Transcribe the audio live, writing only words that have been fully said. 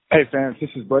Hey fans, this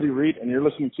is Buddy Reed, and you're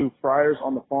listening to Friars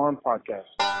on the Farm podcast.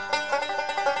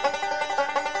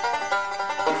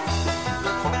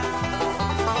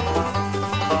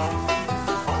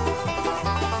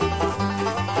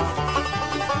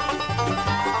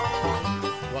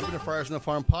 Welcome to Friars on the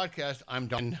Farm podcast. I'm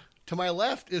Don. To my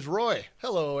left is Roy.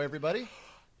 Hello, everybody.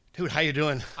 Dude, how you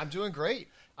doing? I'm doing great.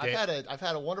 I've had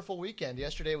a wonderful weekend.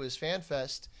 Yesterday was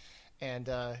FanFest, and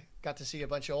got to see a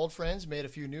bunch of old friends, made a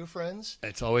few new friends.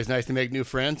 It's always nice to make new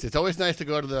friends. It's always nice to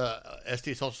go to the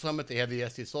SD Social Summit. They had the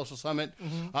SD Social Summit.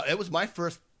 Mm-hmm. It was my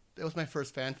first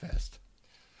FanFest.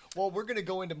 Well, we're going to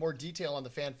go into more detail on the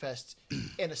FanFest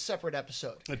in a separate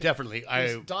episode. Definitely.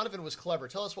 Donovan was clever.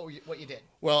 Tell us what you did.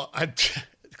 Well,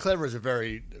 clever is a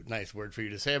very nice word for you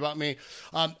to say about me.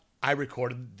 I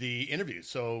recorded the interview.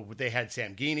 So they had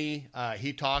Sam Geeney.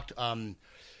 He talked.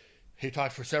 He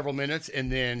talked for several minutes,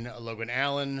 and then Logan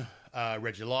Allen,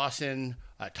 Reggie Lawson,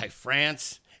 Ty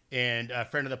France, and a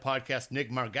friend of the podcast, Nick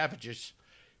Margavicic,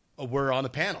 were on the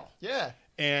panel. Yeah,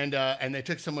 and they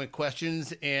took some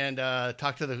questions and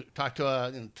talked to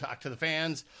the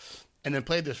fans, and then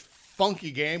played this funky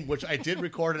game, which I did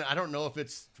record, and I don't know if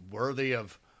it's worthy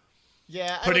of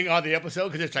putting on the episode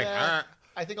because it's like.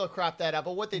 I think I'll crop that out.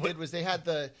 But what they did was they had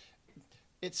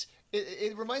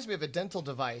It reminds me of a dental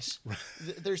device.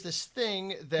 There's this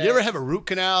thing that... You ever have a root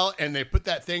canal and they put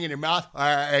that thing in your mouth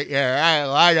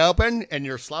wide open and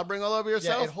you're slobbering all over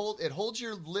yourself? Yeah, it holds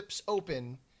your lips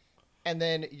open, and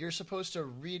then you're supposed to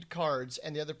read cards,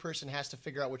 and the other person has to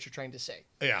figure out what you're trying to say.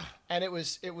 Yeah. And it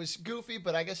was goofy,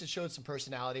 but I guess it showed some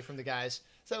personality from the guys,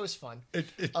 so that was fun.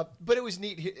 But it was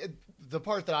neat. The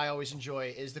part that I always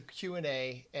enjoy is the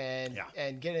Q&A and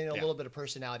getting a little bit of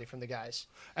personality from the guys.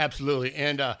 Absolutely.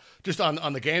 And just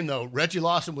on the game, though, Reggie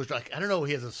Lawson was like, I don't know,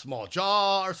 he has a small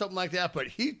jaw or something like that, but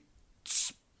he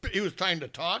was trying to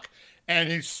talk, and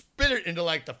he spit it into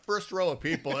like the first row of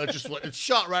people. It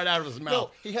shot right out of his mouth.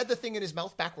 No, he had the thing in his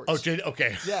mouth backwards. Oh, did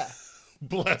okay. Yeah.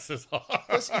 Bless his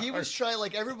heart. He was trying,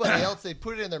 like everybody else, they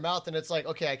put it in their mouth, and it's like,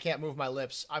 okay, I can't move my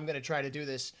lips. I'm going to try to do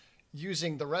this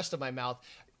using the rest of my mouth.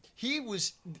 He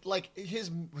was like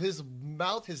his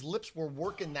mouth, his lips were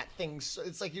working that thing. So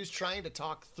it's like he was trying to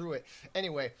talk through it.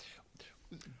 Anyway,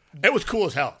 it was cool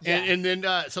as hell. Yeah. And then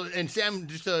Sam,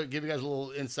 just to give you guys a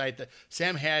little insight, that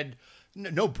Sam had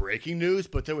no breaking news,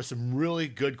 but there was some really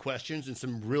good questions and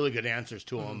some really good answers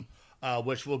to them,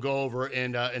 which we'll go over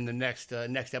in the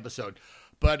next episode.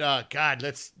 But God,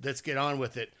 let's get on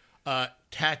with it.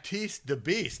 Tatis the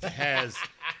Beast has,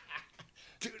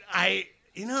 dude,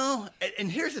 and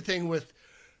here's the thing with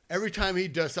every time he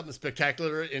does something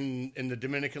spectacular in the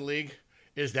Dominican League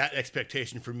is that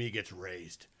expectation for me gets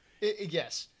raised.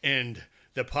 Yes. And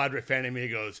the Padre fan in me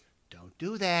goes, don't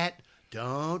do that.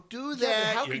 Don't do that.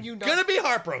 Yeah, how can you not, gonna be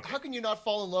heartbroken. How can you not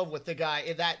fall in love with the guy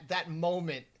in that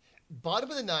moment? Bottom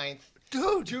of the ninth,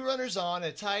 dude. 2 runners on,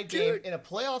 a tied game in a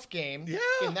playoff game. Yeah.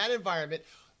 In that environment,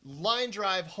 line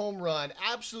drive, home run,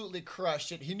 absolutely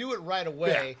crushed it. He knew it right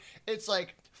away. Yeah. It's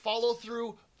like follow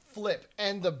through, flip,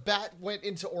 and the bat went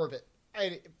into orbit.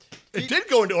 It did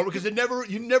go into orbit because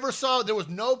you never saw. There was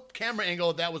no camera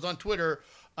angle that was on Twitter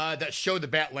that showed the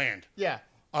bat land. Yeah.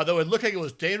 Although it looked like it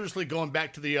was dangerously going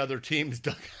back to the other team's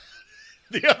dugout.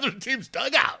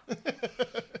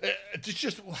 It's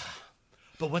just,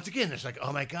 but once again, it's like,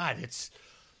 oh my God, it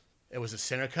was a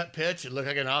center cut pitch. It looked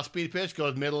like an off speed pitch,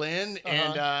 goes middle in,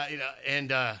 and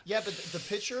yeah, but the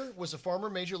pitcher was a former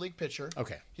major league pitcher.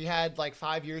 Okay, he had like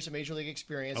 5 years of major league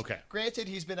experience. Okay, granted,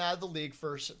 he's been out of the league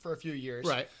for a few years.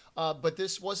 Right. But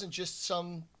this wasn't just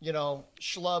some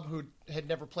schlub who had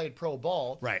never played pro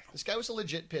ball. Right. This guy was a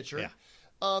legit pitcher. Yeah.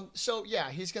 So yeah,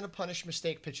 he's going to punish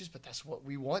mistake pitches, but that's what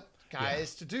we want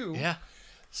guys to do. Yeah.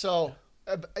 So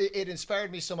it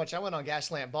inspired me so much. I went on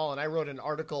Gaslamp Ball and I wrote an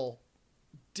article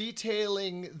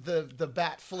detailing the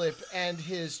bat flip and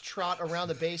his trot around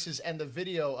the bases and the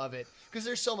video of it, because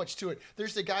there's so much to it.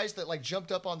 There's the guys that like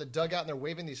jumped up on the dugout and they're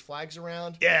waving these flags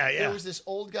around. Yeah. There was this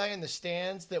old guy in the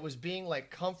stands that was being like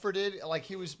comforted, like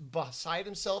he was beside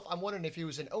himself. I'm wondering if he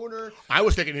was an owner. I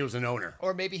was thinking he was an owner,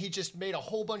 or maybe he just made a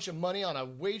whole bunch of money on a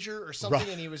wager or something,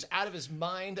 and he was out of his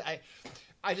mind.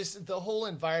 I just, the whole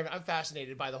environment, I'm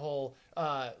fascinated by the whole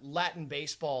Latin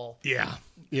baseball. Yeah.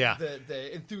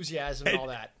 The enthusiasm and all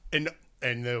that. And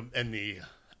the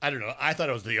I don't know. I thought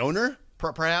it was the owner,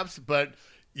 perhaps, but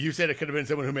you said it could have been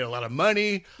someone who made a lot of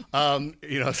money,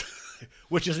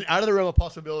 which is out of the realm of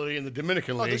possibility in the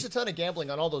Dominican League. There's a ton of gambling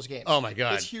on all those games. Oh my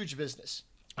God, it's huge business.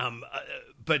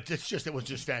 But it was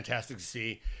just fantastic to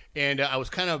see, and I was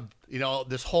kind of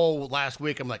this whole last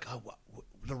week I'm like,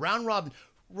 the round robin,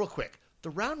 real quick, the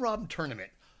round robin tournament.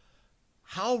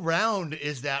 how round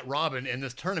is that robin in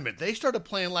this tournament? They started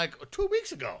playing like 2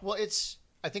 weeks ago. Well,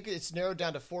 I think it's narrowed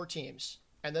down to 4 teams,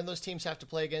 and then those teams have to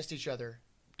play against each other.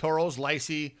 Toros,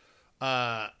 Lacey,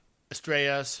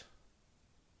 Estrellas.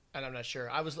 And I'm not sure.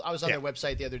 I was on their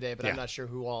website the other day, but I'm not sure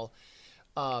who all.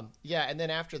 And then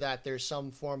after that, there's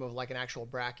some form of like an actual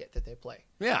bracket that they play.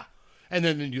 Yeah. And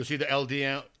then you'll see the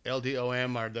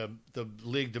LDOM or the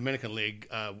League Dominican League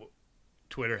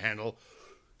Twitter handle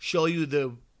show you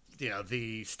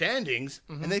the standings,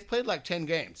 and they've played like 10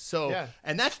 games. So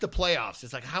and that's the playoffs.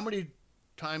 It's like how many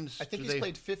times? I think he's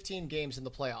played 15 games in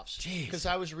the playoffs. Jeez. Because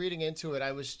I was reading into it,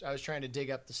 I was trying to dig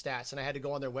up the stats, and I had to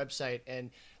go on their website, and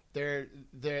the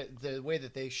way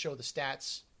that they show the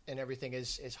stats and everything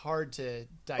is hard to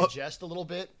digest a little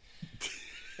bit,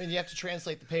 and you have to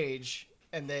translate the page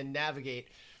and then navigate.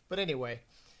 But anyway,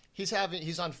 he's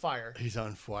on fire. He's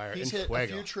on fire. He's hit a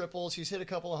few triples. He's hit a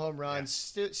couple of home runs,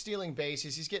 stealing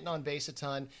bases. He's getting on base a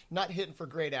ton. Not hitting for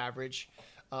great average,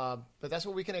 but that's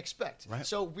what we can expect. Right.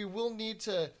 So we will need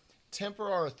to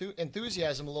temper our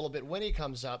enthusiasm a little bit when he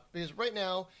comes up, because right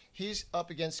now he's up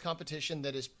against competition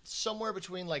that is somewhere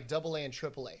between like AA and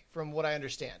AAA, from what I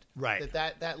understand. Right.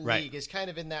 That league is kind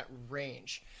of in that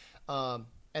range.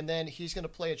 And then he's going to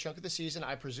play a chunk of the season,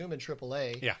 I presume, in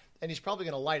AAA. Yeah. And he's probably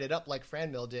going to light it up like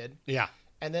Franmil did. Yeah.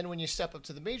 And then when you step up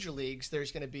to the major leagues,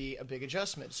 there's going to be a big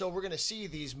adjustment. So we're going to see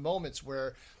these moments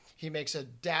where he makes a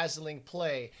dazzling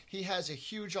play. He has a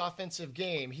huge offensive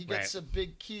game. He gets a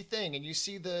big key thing, and you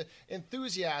see the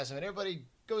enthusiasm, and everybody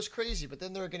goes crazy. But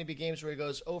then there are going to be games where he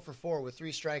goes 0 for 4 with 3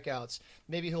 strikeouts.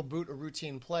 Maybe he'll boot a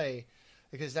routine play,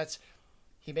 because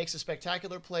he makes the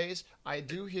spectacular plays. I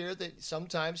do hear that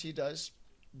sometimes he does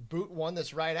boot one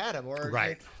that's right at him, or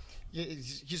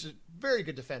he's a very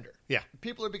good defender. Yeah,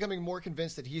 people are becoming more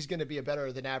convinced that he's going to be a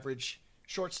better than average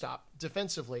shortstop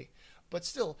defensively. But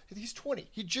still, he's 20.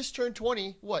 He just turned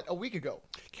 20, a week ago.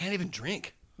 Can't even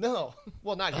drink. No.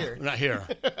 Well, not here. Not here.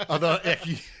 Although,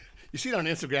 you see it on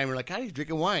Instagram, you're like, God, he's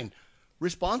drinking wine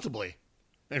responsibly.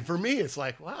 And for me, it's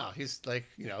like, wow, he's like,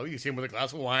 you see him with a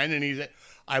glass of wine, and he's at,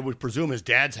 I would presume, his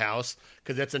dad's house,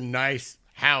 because that's a nice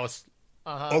house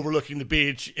overlooking the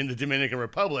beach in the Dominican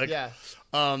Republic. Yeah.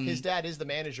 His dad is the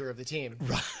manager of the team.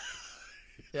 Right.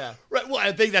 Yeah. Right. Well,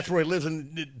 I think that's where he lives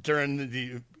during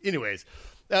the. Anyways,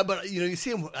 but you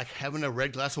see him like having a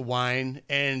red glass of wine,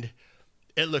 and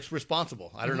it looks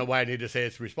responsible. I don't know why I need to say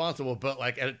it's responsible, but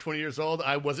like at 20 years old,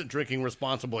 I wasn't drinking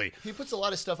responsibly. He puts a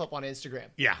lot of stuff up on Instagram.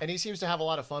 Yeah. And he seems to have a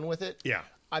lot of fun with it. Yeah.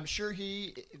 I'm sure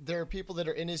there are people that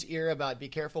are in his ear about be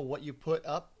careful what you put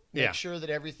up. Make sure that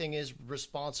everything is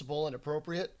responsible and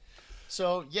appropriate.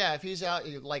 So, yeah, if he's out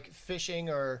like fishing,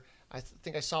 or I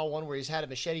think I saw one where he's had a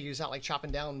machete, he was out like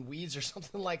chopping down weeds or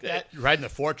something like that. Riding the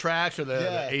 4-tracks or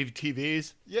the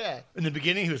ATVs. Yeah. In the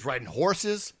beginning, he was riding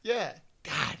horses. Yeah.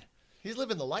 God. He's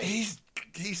living the life.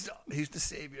 He's the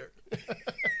savior.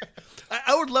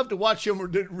 I would love to watch him.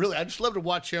 Really, I just love to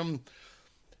watch him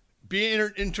be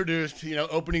introduced,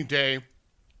 opening day,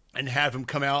 and have him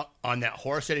come out on that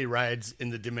horse that he rides in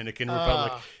the Dominican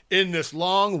Republic in this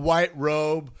long white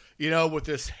robe, with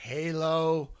this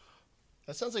halo.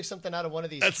 That sounds like something out of one of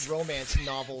these romance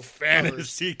novel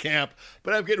fantasy camp,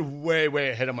 but I'm getting way, way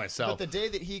ahead of myself. But the day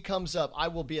that he comes up, I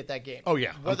will be at that game. Oh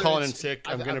yeah, I'm calling in sick.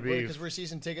 I'm going to be, because we're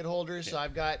season ticket holders. Yeah. So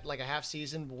I've got like a half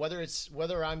season. Whether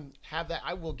I'm have that,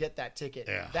 I will get that ticket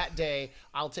that day.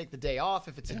 I'll take the day off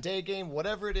if it's a day game,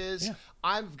 whatever it is. Yeah.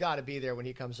 I've got to be there when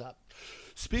he comes up.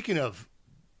 Speaking of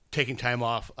taking time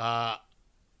off,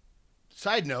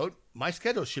 side note, my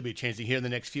schedule should be changing here in the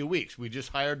next few weeks. We just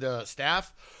hired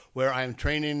staff where I'm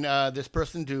training this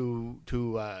person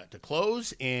to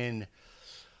close. And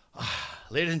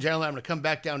ladies and gentlemen, I'm going to come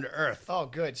back down to earth. Oh,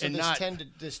 good. So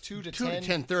this 2 to 10? 2 to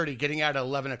 10:30, getting out at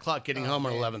 11 o'clock, getting home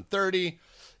at 11:30.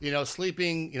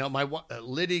 Sleeping. My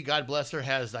Liddy, God bless her,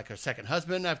 has like a second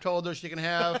husband. I've told her she can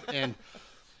have, and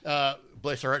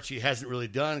bless her heart, she hasn't really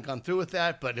gone through with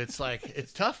that. But it's like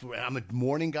it's tough. I'm a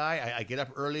morning guy. I get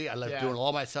up early. I love doing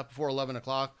all my stuff before 11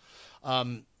 o'clock.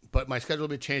 But my schedule will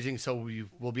be changing, so we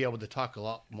will be able to talk a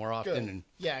lot more often. Good. And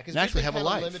because actually have a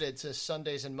life. Limited to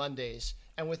Sundays and Mondays,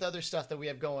 and with other stuff that we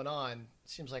have going on, it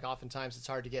seems like oftentimes it's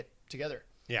hard to get together.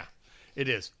 Yeah, it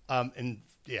is.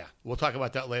 We'll talk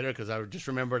about that later, because I just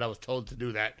remembered I was told to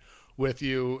do that with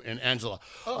you and Angela.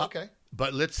 Oh, okay.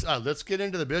 But let's get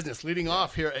into the business. Leading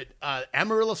off here,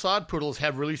 Amarillo Sod Poodles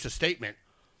have released a statement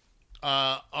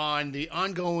on the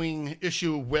ongoing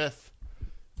issue with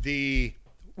the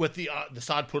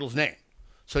Sod Poodles name.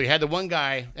 So you had the one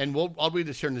guy, and I'll read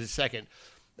this here in a second.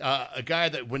 A guy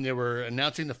that, when they were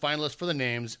announcing the finalists for the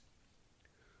names,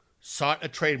 sought a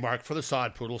trademark for the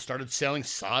Sod Poodle, started selling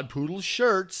Sod Poodle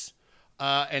shirts,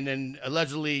 and then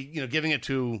allegedly, giving it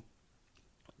to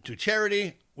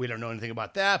charity. We don't know anything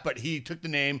about that, but he took the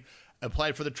name,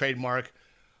 applied for the trademark,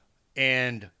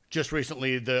 and just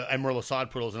recently the Amarillo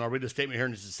Sod Poodles, and I'll read the statement here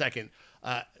in just a second,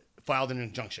 filed an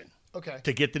injunction. Okay.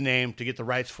 To get the name, to get the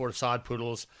rights for Sod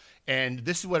Poodles. And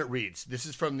this is what it reads. This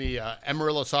is from the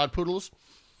Amarillo Sod Poodles.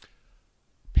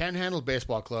 Panhandle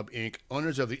Baseball Club, Inc.,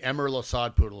 owners of the Amarillo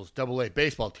Sod Poodles AA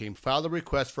baseball team, filed a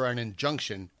request for an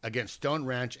injunction against Stone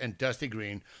Ranch and Dusty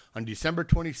Green on December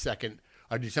 26,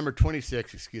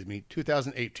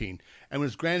 2018, and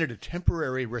was granted a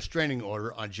temporary restraining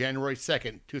order on January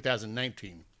 2nd,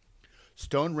 2019.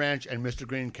 Stone Ranch and Mr.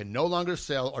 Green can no longer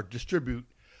sell or distribute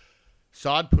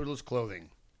Sod Poodles clothing.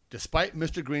 Despite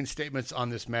Mr. Green's statements on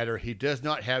this matter, he does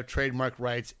not have trademark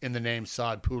rights in the name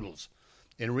Sod Poodles.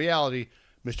 In reality,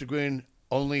 Mr. Green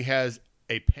only has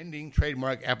a pending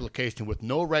trademark application with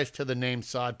no rights to the name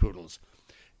Sod Poodles.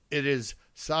 It is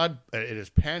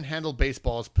Panhandle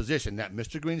Baseball's position that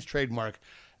Mr. Green's trademark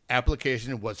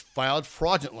application was filed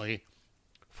fraudulently,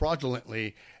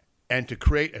 and to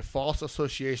create a false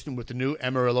association with the new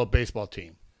Amarillo baseball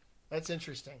team. That's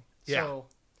interesting. Yeah. So,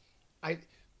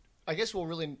 I guess we'll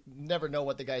really never know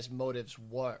what the guy's motives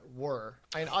were.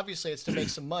 I mean, obviously, it's to make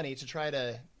some money to try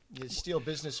to steal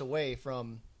business away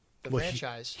from the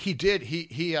franchise. He did.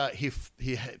 He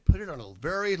had put it on a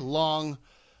very long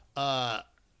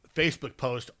Facebook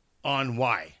post on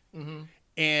why,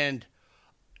 and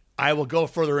I will go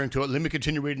further into it. Let me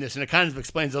continue reading this, and it kind of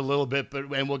explains it a little bit,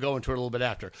 and we'll go into it a little bit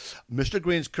after. Mr.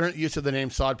 Green's current use of the name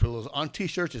Sod Poodles on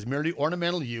T-shirts is merely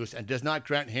ornamental use and does not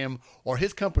grant him or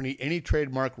his company any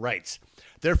trademark rights.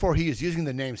 Therefore, he is using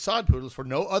the name Sod Poodles for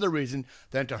no other reason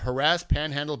than to harass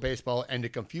Panhandle Baseball and to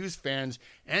confuse fans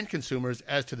and consumers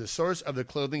as to the source of the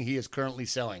clothing he is currently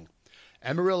selling.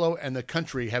 Amarillo and the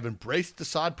country have embraced the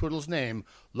Sod Poodles name,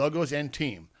 logos, and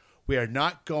team. We are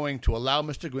not going to allow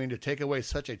Mr. Green to take away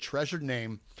such a treasured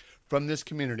name from this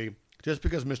community just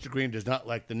because Mr. Green does not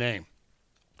like the name.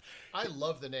 I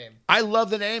love the name. I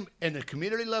love the name, and the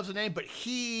community loves the name, but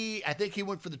I think he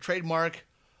went for the trademark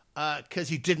because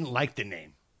he didn't like the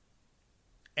name.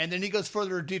 And then he goes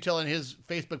further in detail in his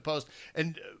Facebook post.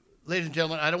 And ladies and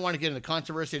gentlemen, I don't want to get into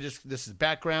controversy. This is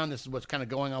background. This is what's kind of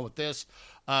going on with this.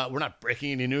 We're not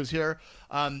breaking any news here.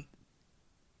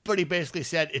 But he basically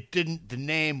said the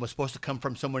name was supposed to come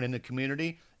from someone in the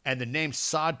community, and the name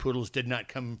Sod Poodles did not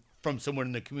come from someone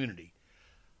in the community.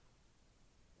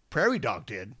 Prairie Dog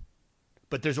did,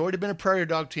 but there's already been a Prairie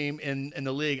Dog team in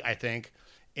the league, I think,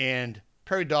 and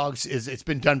Prairie Dogs it's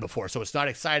been done before, so it's not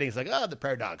exciting. It's like, the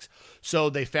Prairie Dogs.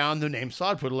 So they found the name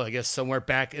Sod Poodle, I guess, somewhere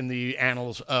back in the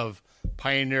annals of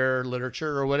pioneer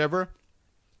literature or whatever.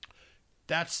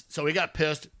 So he got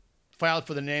pissed, filed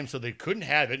for the name, so they couldn't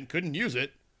have it and couldn't use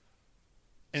it.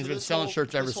 And he's been selling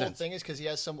shirts ever since. This whole thing is because he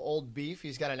has some old beef.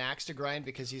 He's got an axe to grind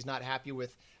because he's not happy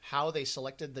with how they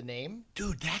selected the name.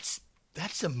 Dude, that's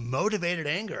some motivated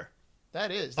anger. That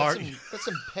is. That's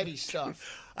some petty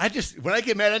stuff. When I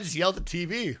get mad, I just yell at the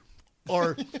TV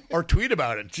or tweet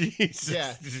about it. Jeez.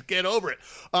 Yeah. Just get over it.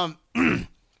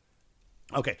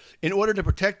 Okay. In order to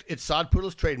protect its Sod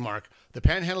Poodles trademark, the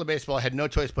Panhandle Baseball had no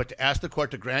choice but to ask the court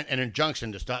to grant an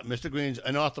injunction to stop Mr. Green's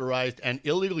unauthorized and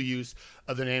illegal use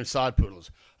of the name Sod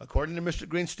Poodles. According to Mr.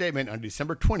 Green's statement on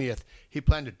December 20th, he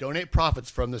planned to donate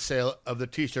profits from the sale of the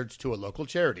T-shirts to a local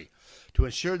charity. To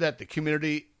ensure that the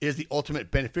community is the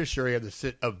ultimate beneficiary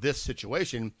of this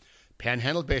situation,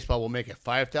 Panhandle Baseball will make a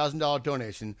 $5,000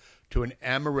 donation to an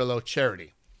Amarillo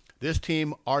charity. This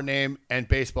team, our name, and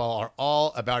baseball are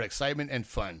all about excitement and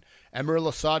fun. Amarillo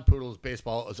Sod Poodles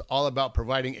baseball is all about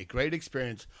providing a great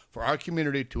experience for our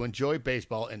community to enjoy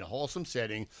baseball in a wholesome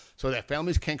setting so that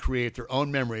families can create their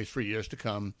own memories for years to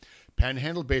come.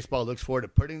 Panhandle Baseball looks forward to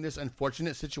putting this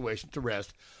unfortunate situation to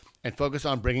rest and focus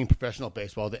on bringing professional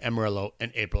baseball to Amarillo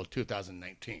in April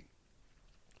 2019.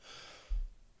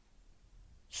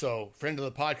 So, friend of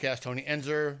the podcast, Tony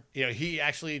Enzer, he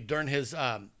actually, during his...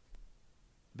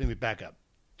 Let me back up.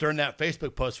 During that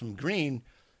Facebook post from Green,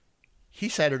 he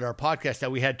cited our podcast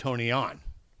that we had Tony on.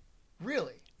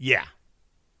 Really? Yeah.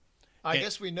 I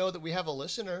guess we know that we have a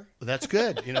listener. That's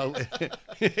good,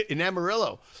 in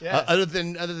Amarillo. Yeah. Other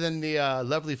than the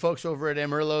lovely folks over at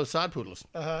Amarillo Sod Poodles.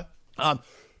 Uh-huh.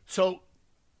 So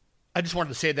I just wanted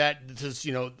to say that this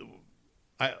is,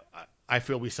 I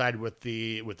feel we sided with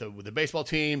the baseball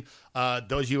team.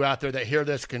 Those of you out there that hear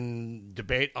this can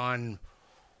debate on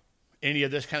any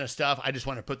of this kind of stuff. I just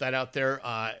want to put that out there.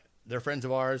 They're friends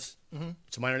of ours. Mm-hmm.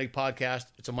 It's a minor league podcast.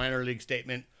 It's a minor league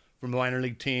statement from the minor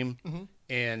league team,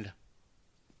 and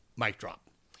mic drop.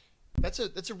 That's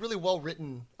a really well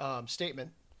written statement.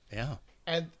 Yeah.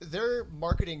 And their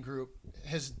marketing group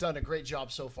has done a great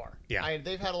job so far. Yeah.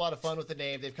 They've had a lot of fun with the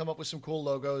name. They've come up with some cool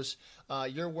logos.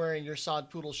 You're wearing your Sod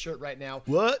Poodle shirt right now.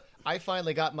 What? I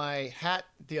finally got my hat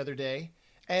the other day,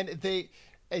 and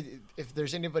if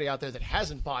there's anybody out there that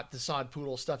hasn't bought the Sod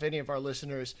Poodle stuff, any of our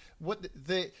listeners,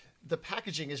 the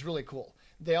packaging is really cool.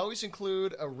 They always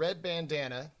include a red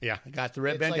bandana. Yeah, I got the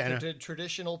red It's bandana. like the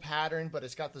traditional pattern, but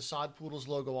it's got the Sod Poodles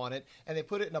logo on it, and they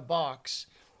put it in a box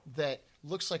that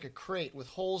looks like a crate with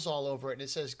holes all over it, and it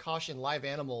says "Caution: Live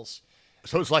Animals."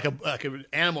 So it's like an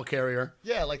animal carrier.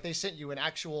 Yeah, like they sent you an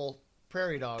actual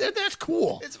prairie dog. That's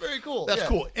cool. It's very cool. That's yeah.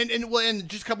 cool. And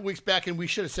just a couple weeks back, and we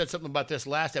should have said something about this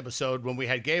last episode when we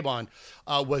had Gabe on,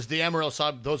 was the Amarillo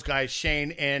Sod, those guys,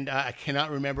 Shane, and I cannot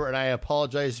remember, and I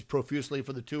apologize profusely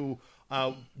for the two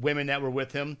women that were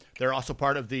with him. They're also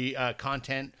part of the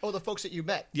content. Oh, the folks that you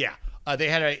met. Yeah.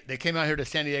 They came out here to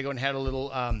San Diego and had a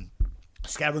little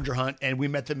scavenger hunt, and we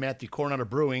met them at the Coronado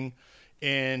Brewing.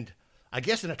 And I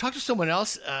guess, and I talked to someone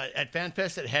else at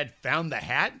FanFest that had found the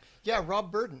hat. Yeah,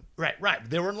 Rob Burden. Right.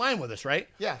 They were in line with us, right?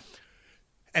 Yeah.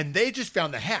 And they just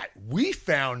found the hat. We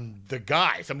found the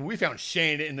guys. I mean, we found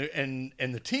Shane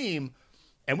and the team,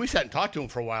 and we sat and talked to him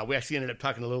for a while. We actually ended up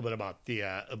talking a little bit about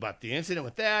the incident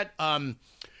with that.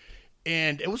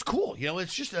 And it was cool. You know,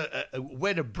 it's just a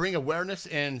way to bring awareness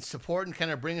and support and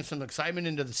kind of bring some excitement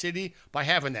into the city by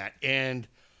having that. And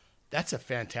that's a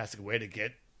fantastic way to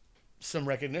get some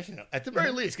recognition. At the very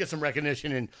least, get some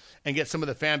recognition and get some of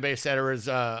the fan base that are as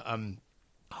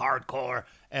hardcore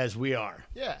as we are.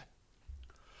 Yeah.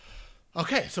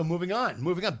 Okay, so moving on.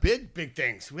 Big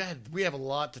things. We have a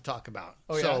lot to talk about.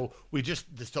 Oh, yeah? So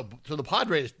so the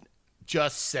Padres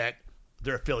just set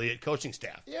their affiliate coaching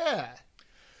staff. Yeah.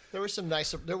 There were some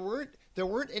nice. There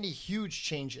weren't any huge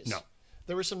changes. No.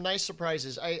 There were some nice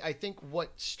surprises. I think what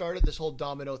started this whole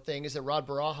domino thing is that Rod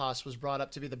Barajas was brought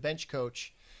up to be the bench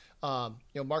coach.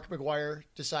 Mark McGuire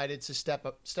decided to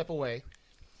step away,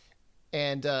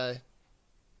 and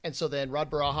so then Rod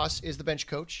Barajas is the bench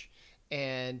coach,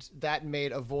 and that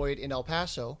made a void in El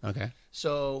Paso. Okay.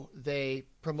 So they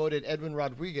promoted Edwin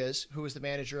Rodriguez, who was the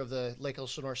manager of the Lake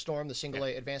Elsinore Storm, the Single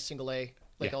A, Advanced Single A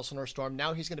Lake Elsinore Storm.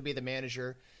 Now he's going to be the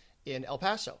manager in El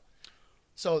Paso.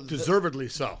 So Deservedly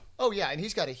so. Oh yeah, and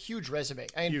he's got a huge resume.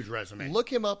 Huge resume. Look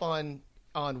him up on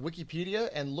Wikipedia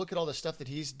and look at all the stuff that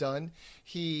he's done.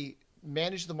 He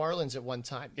managed the Marlins at one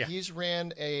time. Yeah. He's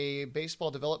ran a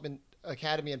baseball development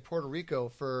academy in Puerto Rico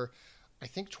for, I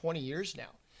think, 20 years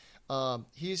now.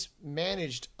 He's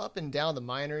managed up and down the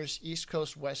minors, East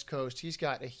Coast, West Coast. He's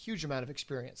got a huge amount of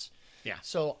experience. Yeah.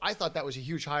 So I thought that was a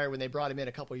huge hire when they brought him in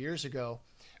a couple years ago.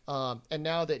 And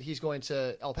now that he's going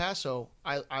to El Paso,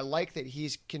 I like that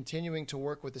he's continuing to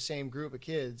work with the same group of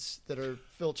kids that are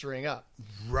filtering up.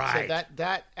 Right. So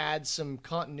that adds some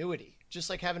continuity. Just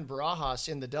like having Barajas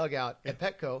in the dugout at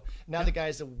Petco, now the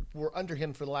guys that were under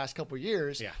him for the last couple of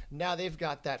years, now they've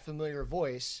got that familiar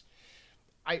voice.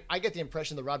 I get the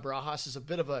impression that Rod Barajas is a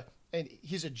bit of and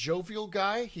he's a jovial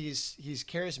guy. He's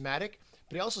charismatic,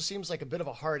 but he also seems like a bit of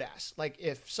a hard ass. Like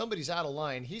if somebody's out of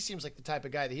line, he seems like the type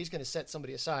of guy that he's going to set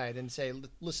somebody aside and say,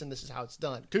 "Listen, this is how it's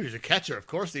done." Dude, he's a catcher. Of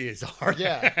course he is a hard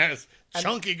ass,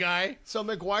 chunky guy. So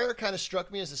McGuire kind of struck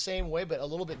me as the same way, but a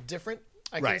little bit different.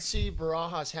 I can see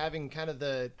Barajas having kind of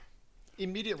the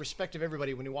immediate respect of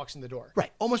everybody when he walks in the door.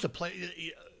 Right. Almost a play.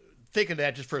 Think of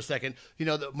that just for a second. You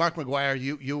know, Mark McGuire,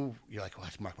 you're like, well,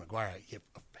 it's Mark McGuire.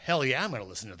 Hell yeah, I'm going to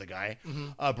listen to the guy.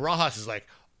 Mm-hmm. Barajas is like,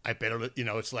 I better,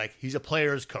 it's like he's a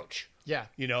player's coach. Yeah.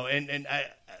 And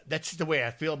that's just the way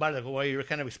I feel about it. The way you're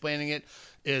kind of explaining it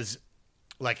is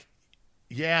like,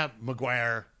 yeah,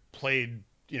 McGuire played,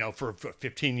 for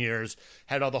 15 years,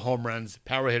 had all the home runs,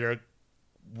 power hitter,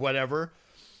 whatever.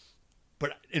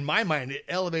 But in my mind, it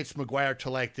elevates McGuire to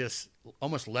like this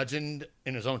almost legend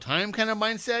in his own time kind of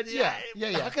mindset. Yeah.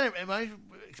 Am I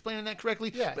explaining that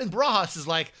correctly? Yeah. And Barajas is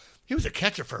like, he was a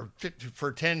catcher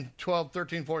for 10, 12,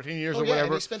 13, 14 years or whatever.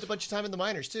 And he spent a bunch of time in the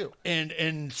minors too.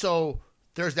 And so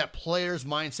there's that player's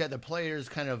mindset, the player's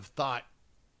kind of thought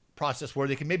process where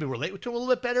they can maybe relate to him a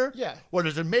little bit better. Yeah. Or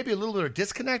there's maybe a little bit of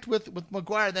disconnect with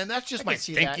McGuire. Then that's just my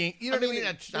thinking. That. You know what I mean?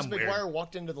 That's McGuire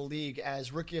walked into the league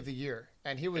as Rookie of the Year,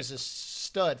 and he was a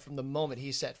stud from the moment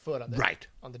he set foot on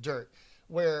the dirt.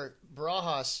 Where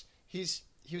Barajas, he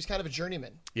was kind of a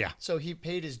journeyman. Yeah. So he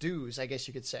paid his dues, I guess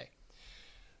you could say.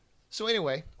 So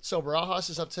anyway,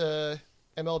 Barajas is up to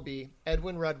MLB.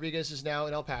 Edwin Rodriguez is now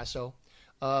in El Paso.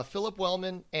 Philip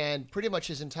Wellman and pretty much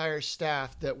his entire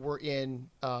staff that were in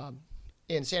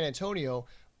San Antonio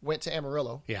went to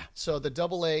Amarillo. Yeah. So the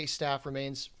AA staff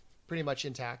remains pretty much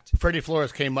intact. Freddie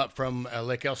Flores came up from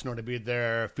Lake Elsinore to be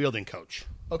their fielding coach.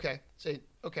 Okay.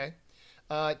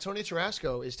 Tony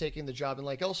Tarasco is taking the job in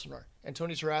Lake Elsinore. And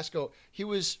Tony Tarasco, he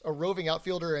was a roving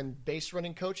outfielder and base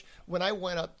running coach. When I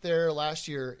went up there last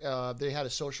year, they had a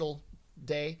social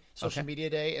media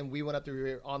day, and we went up there, we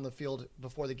were on the field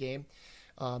before the game.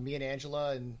 Me and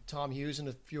Angela and Tom Hughes and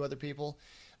a few other people.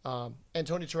 And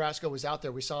Tony Tarasco was out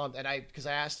there. We saw him, and because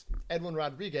I asked Edwin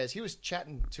Rodriguez, he was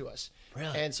chatting to us.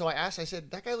 Really? And so I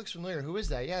said, that guy looks familiar. Who is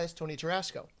that? Yeah, that's Tony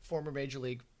Tarasco, former Major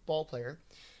League ball player.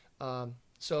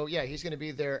 So, yeah, he's going to be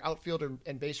their outfielder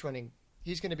and base running.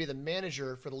 He's going to be the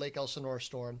manager for the Lake Elsinore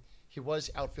Storm. He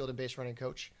was outfield and base running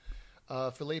coach.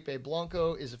 Felipe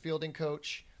Blanco is a fielding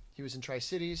coach. He was in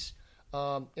Tri-Cities.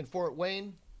 In Fort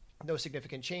Wayne, no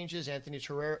significant changes. Anthony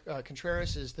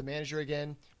Contreras is the manager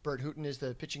again. Bert Hooton is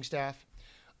the pitching staff.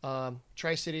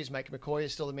 Tri-Cities, Mike McCoy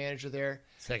is still the manager there.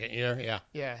 Second year, yeah.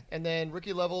 Yeah, and then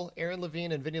rookie level, Aaron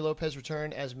Levine and Vinny Lopez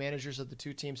return as managers of the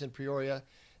two teams in Peoria.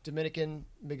 Dominican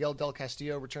Miguel Del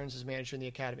Castillo returns as manager in the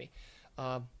academy.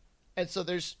 And so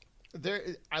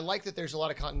I like that there's a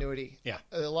lot of continuity. Yeah.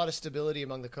 A lot of stability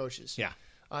among the coaches. Yeah.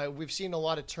 We've seen a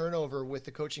lot of turnover with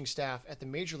the coaching staff at the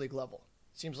major league level.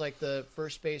 Seems like the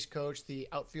first base coach, the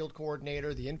outfield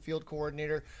coordinator, the infield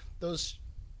coordinator, those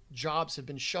jobs have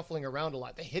been shuffling around a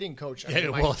lot. The hitting coach, The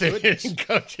hitting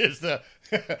coach is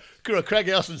Craig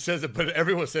Elson says it, but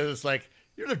everyone says it's like,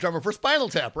 you're the drummer for Spinal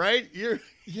Tap, right?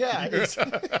 It's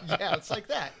like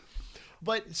that.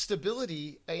 But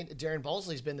stability, Darren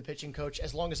Balsley's been the pitching coach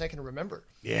as long as I can remember.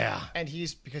 Yeah. And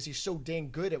because he's so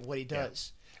dang good at what he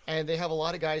does. Yeah. And they have a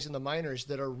lot of guys in the minors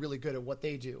that are really good at what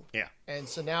they do. Yeah. And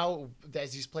so now,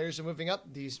 as these players are moving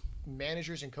up, these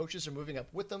managers and coaches are moving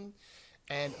up with them.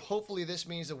 And hopefully this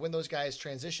means that when those guys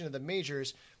transition to the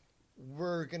majors,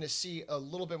 we're going to see a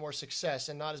little bit more success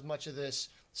and not as much of this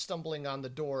stumbling on the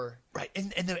door. Right.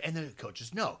 And the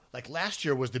coaches know. Like last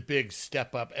year was the big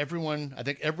step up. I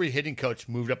think every hitting coach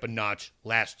moved up a notch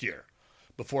last year.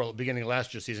 Before the beginning of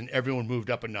last year's season, everyone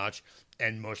moved up a notch,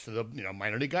 and most of the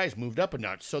minor league guys moved up a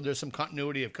notch. So there's some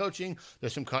continuity of coaching.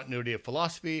 There's some continuity of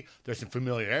philosophy. There's some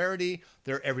familiarity.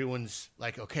 Everyone's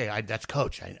like, okay, that's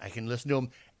coach. I can listen to him.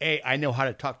 I know how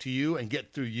to talk to you and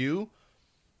get through you.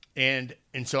 And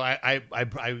so I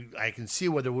can see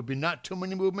where there would be not too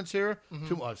many movements here.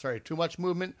 Mm-hmm. Too much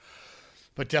movement.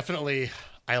 But definitely,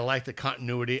 I like the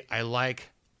continuity. I like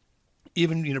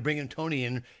even bringing Tony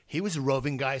in. He was a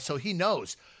roving guy, so he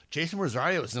knows. Jason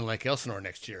Rosario is in Lake Elsinore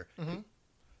next year. Mm-hmm.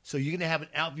 So you're going to have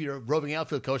a roving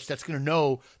outfield coach that's going to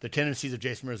know the tendencies of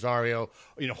Jason Rosario,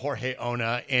 Jorge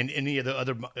Ona, and any of the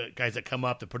other guys that come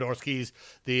up, the Podorskis,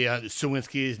 the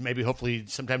Sawinskis, maybe hopefully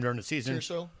sometime during the season.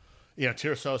 Tirso.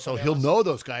 So he'll know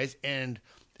those guys, and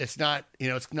it's not,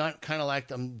 it's not kind of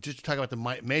like, I'm just talking about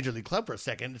the Major League Club for a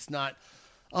second. It's not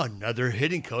another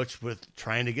hitting coach with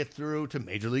trying to get through to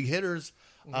Major League hitters.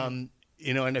 Mm-hmm.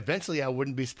 And eventually I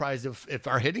wouldn't be surprised if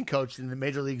our hitting coach in the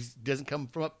Major Leagues doesn't come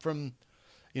from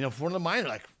one of the minor,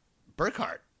 like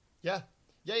Burkhart. Yeah.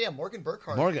 Morgan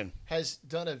Burkhart has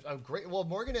done a great,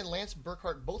 Morgan and Lance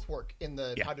Burkhart both work in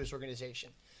the Padres organization.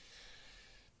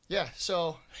 Yeah,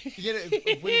 so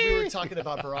when we were talking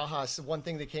about Barajas, one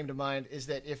thing that came to mind is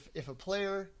that if a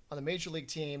player on the major league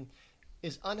team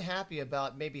is unhappy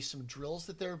about maybe some drills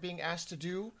that they're being asked to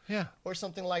do, or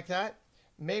something like that,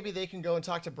 maybe they can go and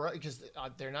talk to Barajas, because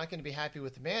they're not going to be happy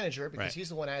with the manager because he's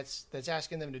the one that's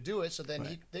asking them to do it. So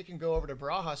then they can go over to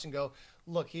Barajas and go,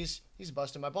 look, he's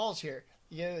busting my balls here.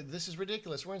 This is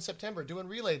ridiculous. We're in September doing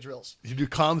relay drills. You do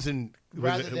comms and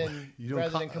rather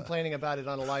than complaining about it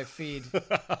on a live feed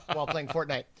while playing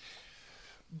Fortnite.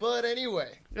 But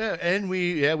anyway, and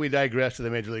we digress to the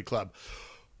Major League Club.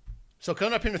 So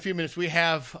coming up in a few minutes, we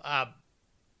have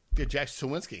Jack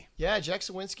Sawinski. Yeah, Jack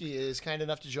Sawinski is kind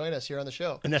enough to join us here on the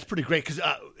show, and that's pretty great because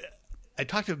I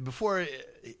talked to before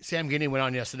Sam Guinea went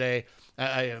on yesterday.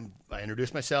 I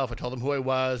introduced myself. I told him who I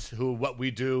was, what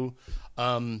we do,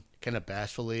 kind of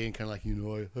bashfully and kind of like,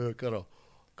 I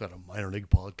got a minor league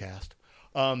podcast.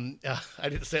 I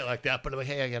didn't say it like that, but I'm like,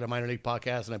 hey, I got a minor league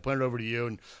podcast, and I pointed over to you,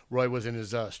 and Roy was in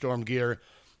his Storm gear,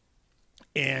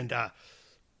 and I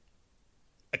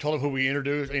told him who we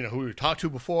introduced, who we talked to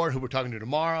before, who we're talking to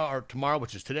tomorrow,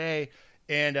 which is today.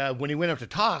 And when he went up to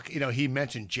talk, he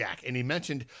mentioned Jack, and he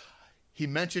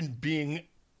mentioned being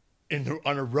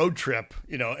on a road trip,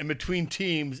 in between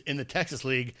teams in the Texas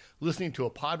League, listening to a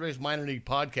Padres minor league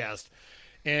podcast.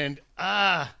 And,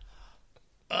 I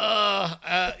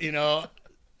don't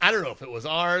know if it was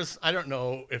ours. I don't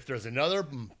know if there's another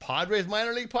Padres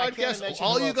minor league podcast.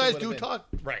 All you guys do talk,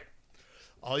 right.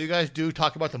 All you guys do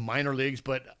talk about the minor leagues,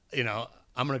 but,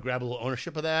 I'm going to grab a little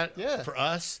ownership of that for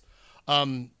us.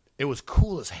 It was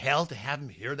cool as hell to have him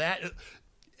hear that.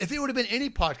 if it would have been any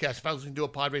podcast, if I was listening to a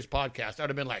Padres podcast, I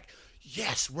would have been like,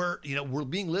 yes, we're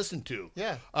being listened to.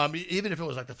 Yeah. Even if it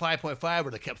was like the 5.5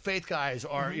 or the Kept Faith guys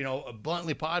or,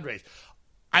 Bluntly Padres.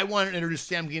 I wanted to introduce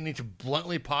Sam Geaney to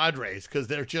Bluntly Padres because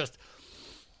they're just,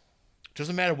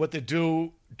 doesn't matter what they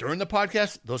do during the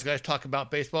podcast, those guys talk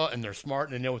about baseball and they're smart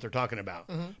and they know what they're talking about.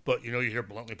 But, you hear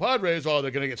Bluntly Padres, they're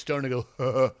going to get stoned and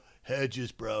go,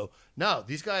 hedges, bro. No,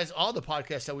 these guys, all the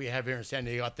podcasts that we have here in San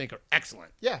Diego, I think are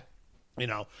excellent. Yeah.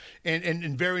 And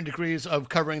in varying degrees of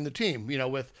covering the team,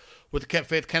 with the Kept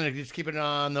Faith, kind of just keeping it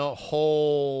on the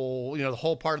whole, the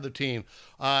whole part of the team.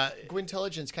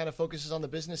 Gwintelligence kind of focuses on the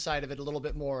business side of it a little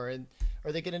bit more,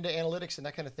 or they get into analytics and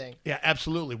that kind of thing. Yeah,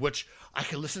 absolutely. Which I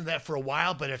could listen to that for a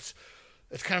while, but it's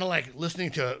kind of like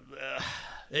listening to,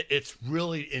 it's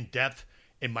really in depth,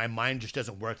 and my mind just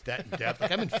doesn't work that in depth.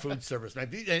 Like I'm in food service,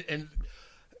 and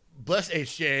bless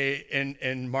HJ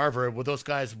and Marver with those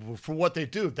guys for what they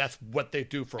do. That's what they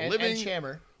do for a living. And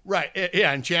Chammer. Right.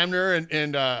 Yeah. And Chamner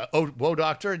and Woe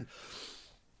Doctor. And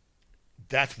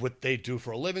that's what they do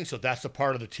for a living. So that's the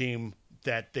part of the team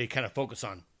that they kind of focus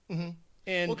on. Mm-hmm.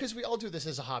 And because we all do this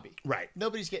as a hobby. Right.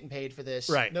 Nobody's getting paid for this.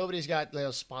 Right. Nobody's got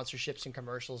sponsorships and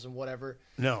commercials and whatever.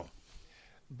 No.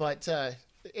 But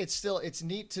it's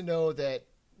neat to know that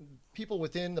people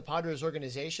within the Padres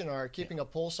organization are keeping a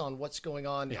pulse on what's going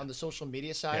on the social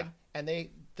media side, and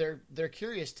they're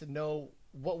curious to know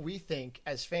what we think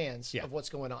as fans of what's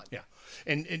going on. Yeah,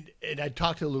 and I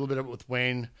talked a little bit with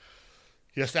Wayne.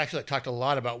 Yes, actually, I talked a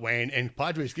lot about Wayne and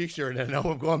Padres Geekster, and I know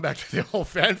I'm going back to the whole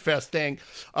Fan Fest thing.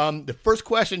 The first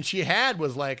question she had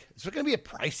was like, "Is there going to be a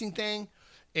pricing thing?"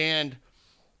 And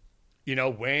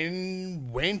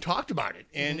Wayne talked about it,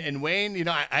 and Wayne,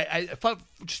 I thought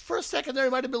just for a second there, he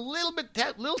might have been a little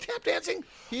tap dancing.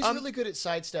 He's really good at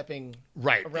sidestepping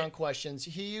around questions.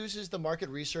 He uses the market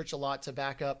research a lot to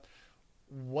back up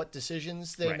what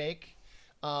decisions they make.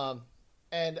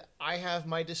 And I have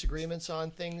my disagreements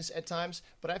on things at times,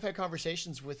 but I've had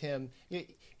conversations with him.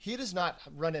 He does not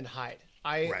run and hide.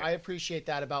 I appreciate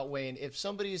that about Wayne. If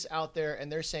somebody's out there and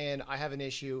they're saying, I have an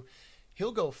issue,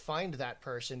 he'll go find that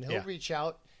person. He'll reach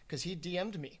out because he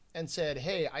DM'd me and said,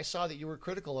 hey, I saw that you were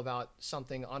critical about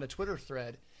something on a Twitter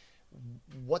thread.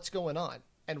 What's going on?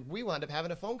 And we wound up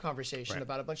having a phone conversation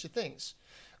about a bunch of things.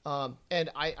 And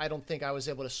I don't think I was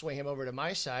able to sway him over to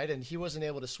my side, and he wasn't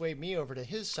able to sway me over to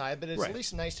his side, but it's at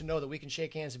least nice to know that we can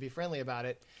shake hands and be friendly about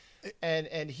it.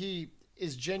 And he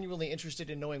is genuinely interested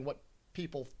in knowing what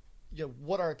people,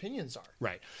 what our opinions are.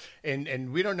 Right.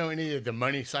 And we don't know any of the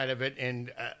money side of it.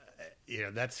 And,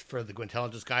 that's for the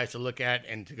Gwintelligence guys to look at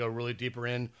and to go really deeper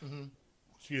in. Mm-hmm.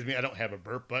 Excuse me, I don't have a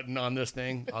burp button on this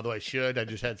thing, although I should. I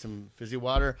just had some fizzy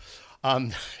water.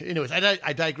 Anyways,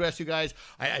 I digress, you guys.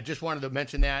 I just wanted to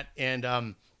mention that, and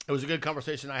it was a good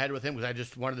conversation I had with him because I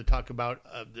just wanted to talk about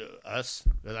us.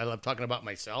 I love talking about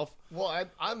myself. Well,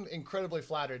 I'm incredibly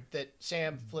flattered that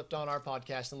Sam flipped on our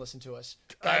podcast and listened to us.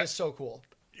 That is so cool.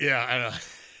 Yeah, I know.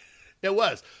 It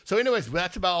was. So anyways,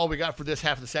 that's about all we got for this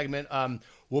half of the segment.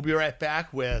 We'll be right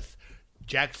back with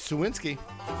Jack Suwinski.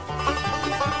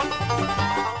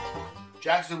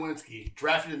 Jack Suwinski,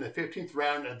 drafted in the 15th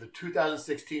round of the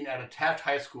 2016 out of Taft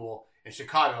High School in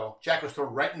Chicago, Jack was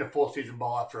thrown right into full season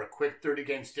ball after a quick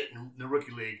 30-game stint in the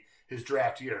rookie league his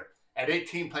draft year. At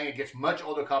 18, playing against much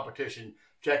older competition,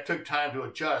 Jack took time to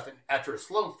adjust, and after a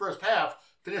slow first half,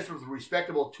 finished with a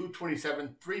respectable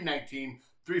 227, 319,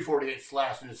 348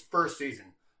 slash in his first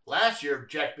season. Last year,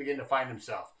 Jack began to find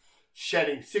himself,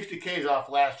 shedding 60 Ks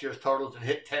off last year's totals and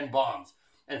hit 10 bombs,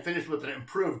 and finished with an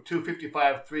improved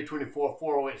 255, 324,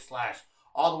 408 slash,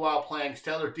 all the while playing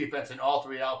stellar defense in all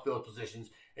three outfield positions.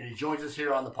 And he joins us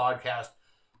here on the podcast.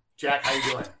 Jack, how you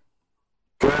doing?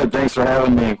 Good. Thanks for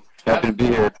having me. Happy to be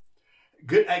here.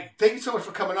 Good. Thank you so much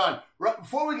for coming on. Right,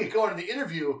 before we get going to the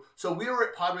interview, so we were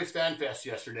at Padres Fan Fest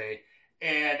yesterday,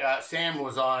 and Sam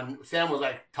was on. Sam was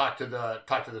like talk to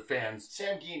the fans.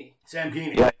 Sam Geaney.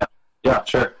 Yeah,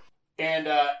 sure.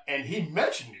 And he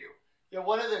mentioned you. Yeah,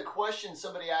 one of the questions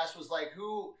somebody asked was like,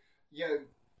 who,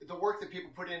 the work that people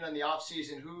put in on the off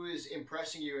season, who is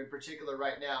impressing you in particular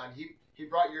right now? And he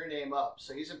brought your name up,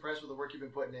 so he's impressed with the work you've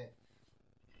been putting in.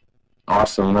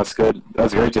 Awesome, that's good.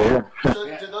 That's great to hear.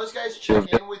 So, do those guys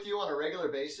check in with you on a regular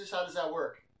basis? How does that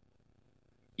work?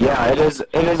 Yeah, it is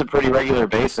a pretty regular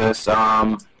basis.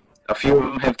 A few of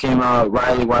them have came out.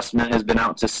 Riley Westman has been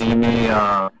out to see me.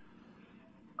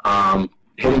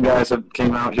 Hitting guys have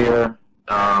came out here.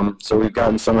 So we've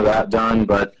gotten some of that done,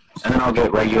 and then I'll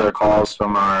get regular calls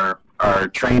from our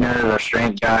trainers, our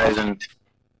strength guys, and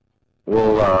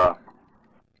we'll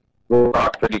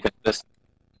talk pretty consistent.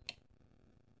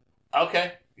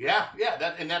 Okay, yeah,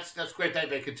 that's great that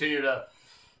they continue to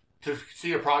to see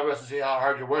your progress and see how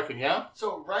hard you're working. Yeah.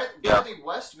 So Yeah. Riley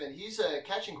Westman, he's a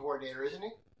catching coordinator, isn't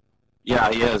he?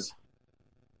 Yeah, he is.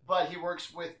 But he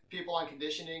works with people on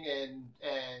conditioning and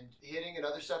hitting and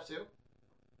other stuff too.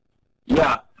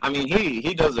 Yeah, I mean,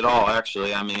 he does it all,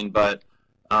 actually. I mean, but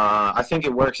I think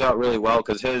it works out really well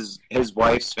because his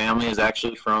wife's family is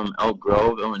actually from Elk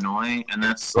Grove, Illinois, and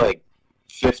that's like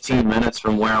 15 minutes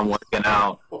from where I'm working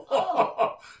out.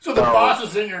 So the boss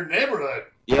is in your neighborhood.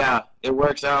 Yeah, it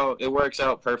works out. It works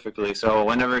out perfectly. So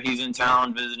whenever he's in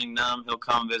town visiting them, he'll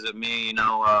come visit me. You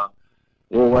know,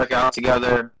 we'll work out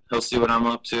together. He'll see what I'm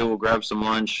up to. We'll grab some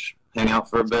lunch, hang out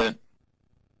for a bit.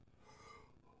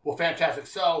 Well, fantastic.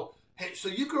 So, hey, so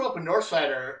you grew up in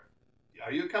Northside.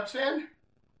 Are you a Cubs fan?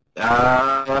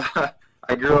 I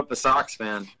grew up a Sox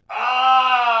fan.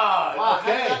 Ah, Wow,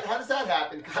 okay. how does that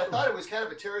happen? Because I thought it was kind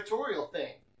of a territorial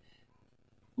thing.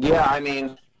 Yeah, I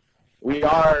mean, we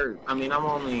are. I mean, I'm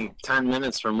only 10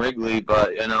 minutes from Wrigley,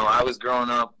 but, you know, I was growing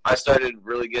up. I started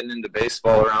really getting into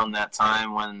baseball around that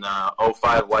time when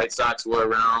 05 White Sox were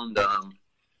around.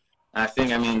 I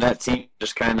think, I mean, that team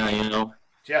just kind of, you know.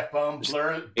 Jeff Bum,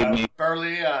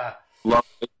 Burley. Love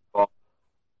baseball.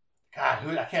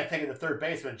 God, I can't think of the third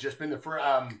baseman. Just been the first.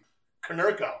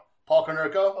 Konerko. Paul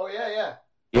Konerko. Oh, yeah.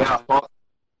 Yeah, Paul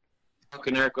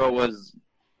Konerko was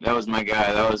my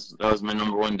guy. That was my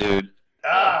number one dude.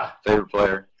 Favorite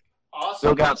player. Awesome.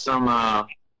 Still got some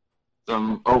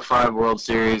 05 World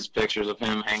Series pictures of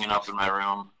him hanging up in my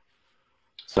room.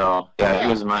 So yeah, he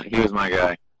was my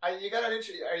guy. Are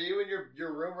you in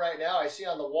your room right now? I see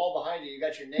on the wall behind you. You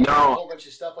got your name and a whole bunch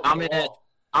of stuff on the wall.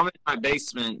 I'm in my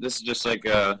basement. This is just like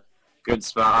a good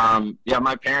spot. Yeah,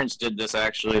 my parents did this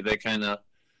actually. They kind of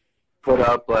put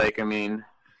up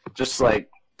just like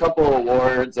a couple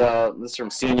awards. This is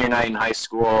from senior night in high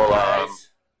school.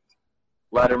 Nice.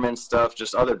 Letterman stuff,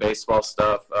 just other baseball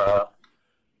stuff.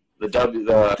 The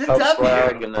Cubs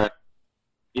flag, and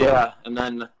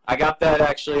then I got that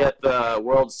actually at the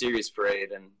World Series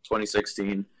parade in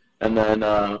 2016, and then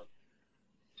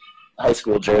high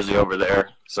school jersey over there.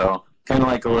 So kind of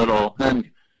like a little.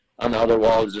 Then on the other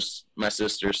wall is just my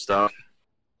sister's stuff.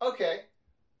 Okay.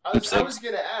 I was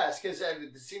going to ask because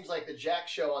it seems like the Jack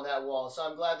show on that wall, so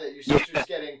I'm glad that your sister's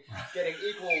getting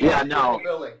equal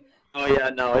billing. Oh, yeah,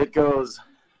 no, it goes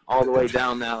all the way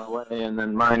down that way, and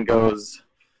then mine goes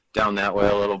down that way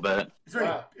a little bit. Is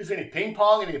there any ping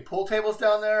pong, any pool tables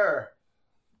down there?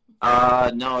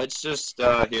 No, it's just,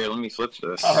 here, let me flip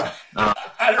this. All right.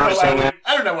 I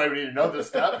don't know why we need to know this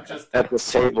stuff. Just at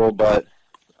this table, but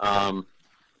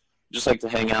just like to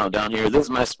hang out down here. This is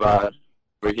my spot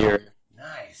over here.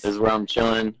 Nice. This is where I'm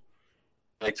chilling.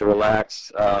 I like to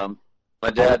relax. My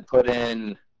dad put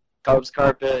in Cubs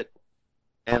carpet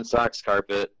and Sox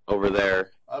carpet over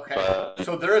there. Okay.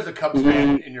 So there is a Cubs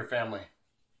fan in your family.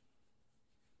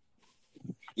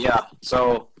 Yeah.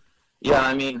 So, yeah,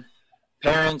 I mean,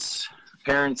 parents,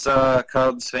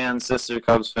 Cubs fans, sister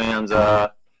Cubs fans.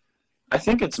 I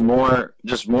think it's more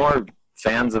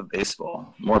fans of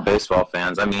baseball, more baseball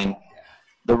fans. I mean,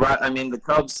 the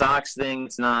Cubs Sox thing.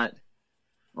 It's not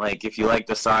like if you like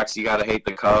the Sox, you got to hate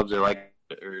the Cubs, or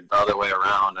the other way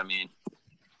around. I mean,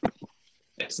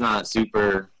 it's not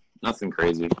nothing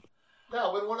crazy.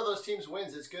 No, when one of those teams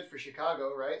wins, it's good for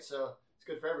Chicago, right? So it's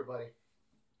good for everybody.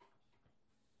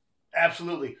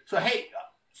 Absolutely. So, hey,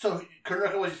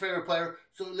 Konerko was your favorite player.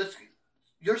 So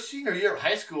your senior year of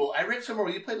high school, I read somewhere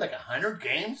where you played like 100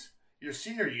 games your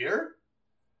senior year?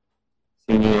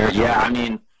 Senior year, yeah. I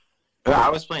mean, I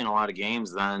was playing a lot of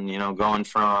games then, you know, going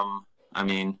from,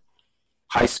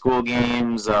 high school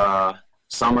games,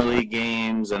 summer league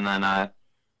games, and then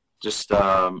just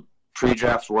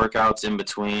pre-draft workouts in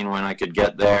between when I could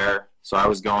get there. So I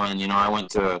was going, you know,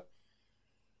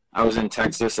 I was in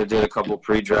Texas. I did a couple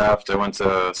pre-draft. I went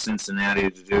to Cincinnati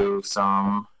to do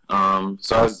some.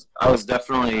 So I was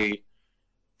definitely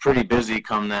pretty busy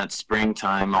come that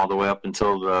springtime all the way up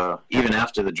until even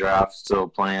after the draft, still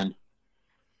playing.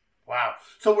 Wow.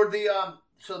 So were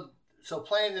so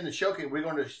playing in the showcase, were you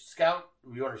going to scout?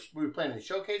 Were you playing in the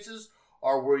showcases,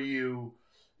 or were you,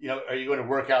 are you going to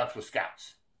workouts with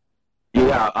scouts?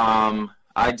 Yeah,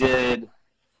 I did.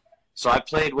 So I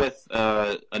played with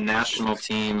a national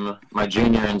team my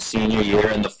junior and senior year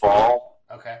in the fall.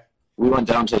 Okay. We went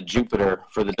down to Jupiter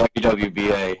for the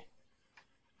WWBA,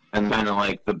 and then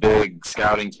like the big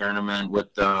scouting tournament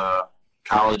with the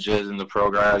colleges and the pro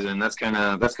guys, and that's kind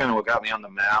of what got me on the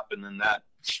map, and then that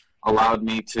allowed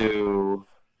me to,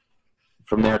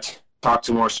 from there, talk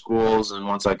to more schools, and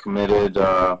once I committed,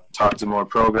 talk to more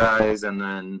pro guys, and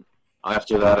then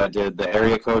after that I did the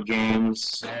area code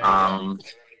games.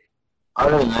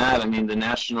 other than that, I mean, the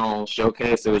national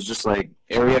showcase, it was just like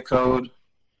area code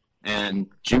and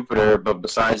Jupiter. But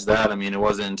besides that, I mean, it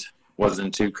wasn't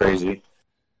too crazy.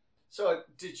 So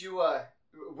did you?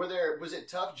 Was it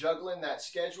tough juggling that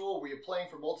schedule? Were you playing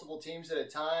for multiple teams at a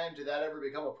time? Did that ever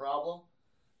become a problem?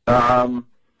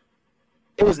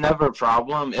 It was never a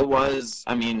problem. It was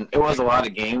a lot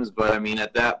of games, but I mean,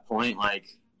 at that point, like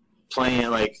playing,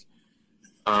 like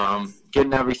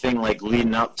getting everything like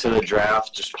leading up to the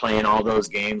draft, just playing all those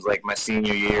games like my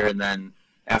senior year, and then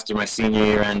after my senior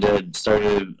year ended,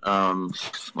 started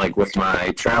like with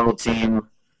my travel team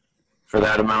for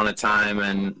that amount of time,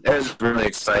 and it was really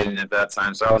exciting at that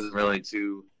time. So I wasn't really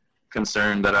too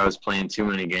concerned that I was playing too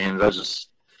many games. I was just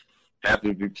happy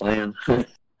to be playing.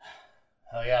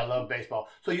 Oh yeah, I love baseball.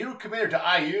 So you committed to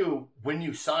IU when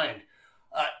you signed.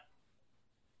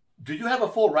 Did you have a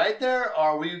full ride there,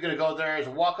 or were you going to go there as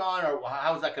a walk-on, or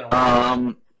how was that going to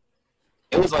work?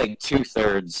 It was like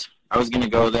 2/3. I was going to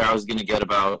go there. I was going to get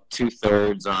about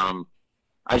 2/3.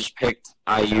 I just picked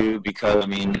IU because, I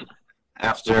mean,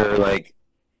 after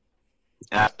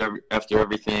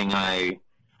everything I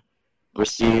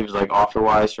received, like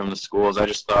offer-wise from the schools, I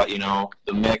just thought, you know,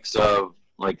 the mix of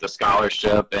like the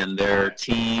scholarship and their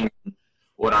team,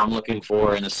 what I'm looking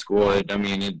for in a school,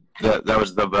 that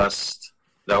was the best.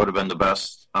 That would have been the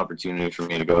best opportunity for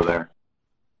me to go there.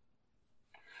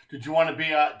 Did you want to be?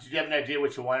 Did you have an idea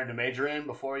what you wanted to major in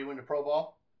before you went to pro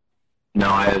ball? No,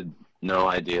 I had no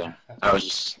idea. That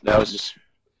was just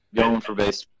going for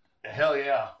baseball. Hell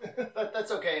yeah.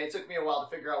 That's okay. It took me a while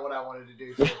to figure out what I wanted to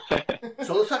do too.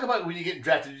 So let's talk about when you get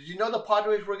drafted. Did you know the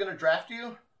Padres were going to draft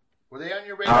you? Were they on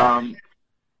your radar?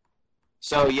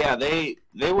 So yeah, they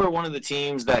were one of the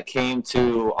teams that came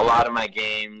to a lot of my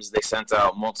games. They sent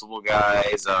out multiple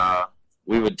guys.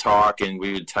 We would talk and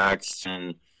we would text,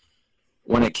 and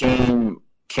when it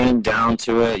came down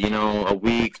to it, you know, a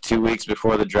week, 2 weeks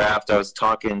before the draft, I was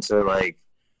talking to like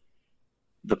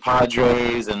the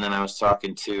Padres, and then I was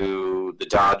talking to the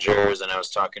Dodgers, and I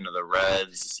was talking to the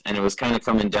Reds, and it was kind of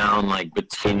coming down like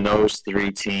between those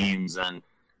three teams, and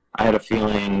I had a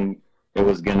feeling it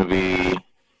was going to be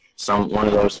one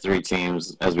of those three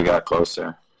teams as we got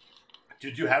closer.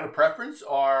 Did you have a preference,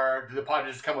 or did the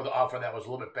Padres come with an offer that was a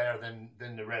little bit better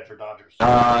than the Reds or Dodgers?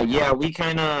 Yeah,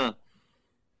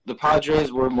 the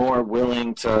Padres were more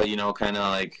willing to, you know, kind of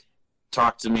like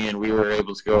talk to me, and we were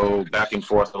able to go back and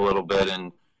forth a little bit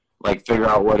and like figure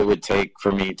out what it would take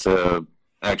for me to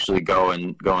actually go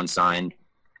and sign.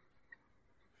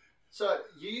 So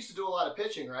you used to do a lot of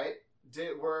pitching, right?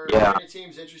 Were any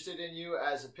teams interested in you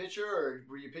as a pitcher, or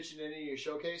were you pitching in any of your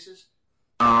showcases?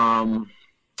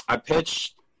 I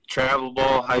pitched travel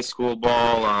ball, high school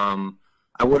ball.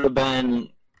 I would have been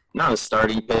not a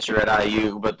starting pitcher at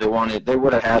IU, but they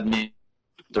would have had me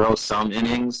throw some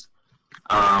innings.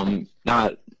 I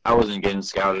wasn't getting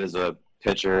scouted as a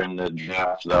pitcher in the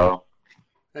draft though.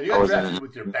 Now you got drafted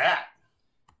with your bat.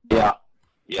 Yeah.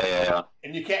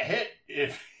 And you can't hit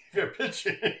if you're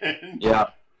pitching. Yeah.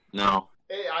 No.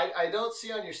 Hey, I don't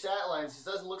see on your stat lines. It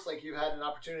doesn't look like you had an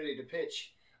opportunity to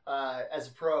pitch as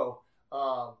a pro.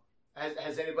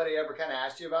 Has anybody ever kind of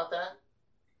asked you about that?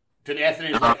 Did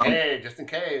Anthony's like, hey, just in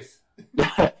case?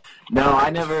 No,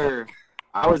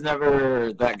 I was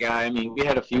never that guy. I mean, we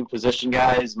had a few position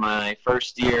guys my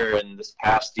first year and this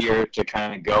past year to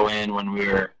kind of go in when we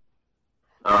were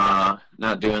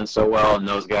not doing so well, and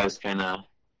those guys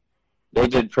they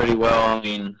did pretty well. I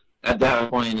mean, at that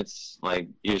point, it's like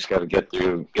you just got to get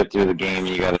through the game.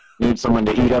 You got to need someone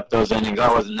to eat up those innings.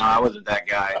 I wasn't that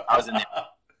guy. I was in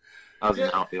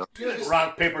the outfield.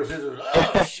 Rock, paper, scissors.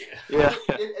 Oh shit! Yeah.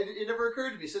 It never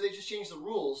occurred to me. So they just changed the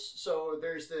rules. So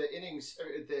there's the innings.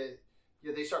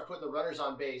 They start putting the runners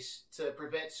on base to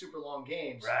prevent super long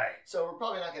games. Right. So we're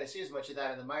probably not going to see as much of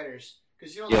that in the minors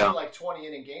because you don't see like 20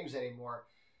 inning games anymore.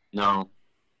 No.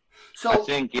 So I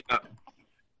think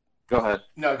Go ahead.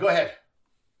 No, go ahead.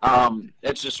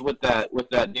 It's just with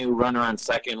that new runner on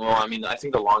second. Well, I mean, I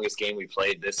think the longest game we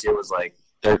played this year was like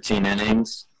 13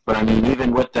 innings. But I mean,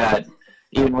 even with that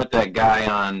guy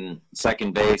on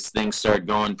second base, things start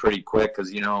going pretty quick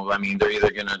because, you know, I mean, they're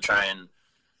either gonna try and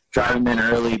drive him in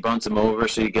early, bunt him over,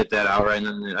 so you get that out right,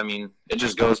 and then I mean, it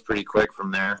just goes pretty quick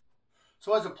from there.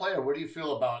 So as a player, what do you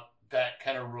feel about that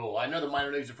kind of rule? I know the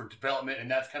minor leagues are for development,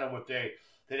 and that's kind of what they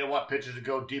don't want pitchers to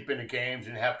go deep into games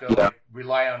and have to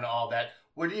rely on all that.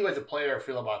 What do you as a player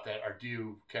feel about that, or do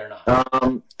you care not?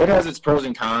 It has its pros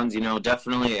and cons. You know,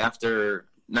 definitely after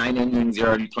 9 innings, you're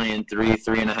already playing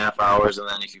 3.5 hours, and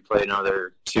then if you play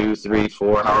another 2, 3,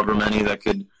 4, however many, that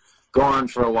could go on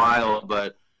for a while.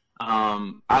 But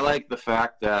I like the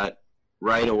fact that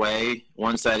right away,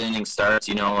 once that inning starts,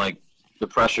 you know, like the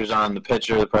pressure's on the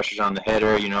pitcher, the pressure's on the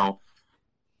hitter. You know,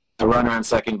 the runner on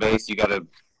second base, you got to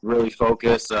really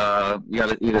focus. You got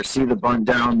to either see the bunt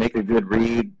down, make a good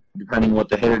read, depending on what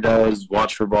the hitter does,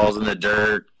 watch for balls in the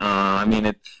dirt. I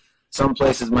mean, some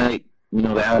places might, you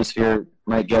know, the atmosphere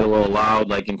might get a little loud,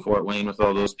 like in Fort Wayne with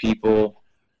all those people.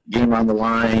 Game on the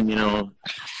line, you know,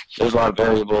 there's a lot of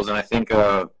variables, and I think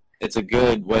it's a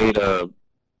good way to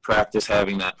practice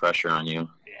having that pressure on you.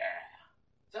 Yeah.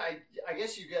 So I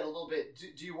guess you get a little bit.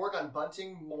 Do you work on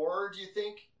bunting more, do you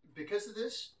think, because of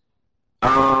this?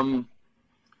 I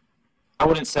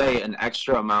wouldn't say an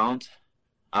extra amount.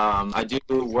 I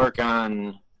do work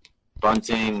on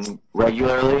bunting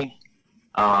regularly,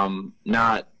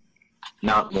 not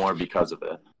more because of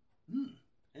it.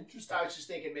 Interesting. I was just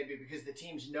thinking maybe because the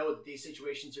teams know that these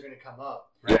situations are going to come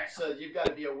up, Right. So you've got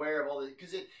to be aware of all the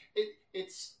because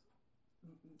it's.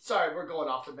 Sorry, we're going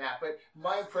off the map, but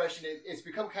my impression is it's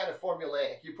become kind of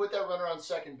formulaic. You put that runner on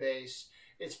second base.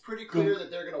 It's pretty clear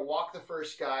that they're going to walk the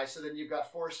first guy, so then you've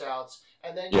got force outs,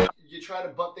 and then you try to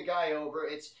bunt the guy over.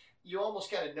 You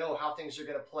almost kind of know how things are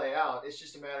going to play out. It's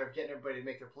just a matter of getting everybody to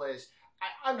make their plays.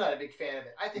 I'm not a big fan of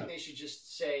it. I think they should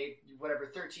just say whatever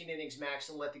 13 innings max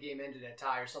and let the game end in a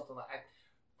tie or something like that.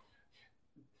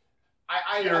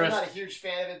 I'm not a huge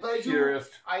fan of it, but I do.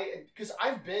 Because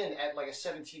I've been at like a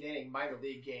 17-inning minor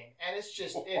league game, and it's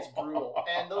brutal.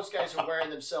 And those guys are wearing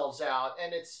themselves out,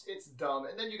 and it's dumb.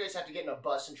 And then you guys have to get in a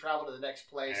bus and travel to the next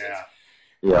place.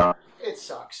 It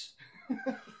sucks.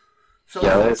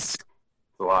 It's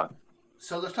a lot.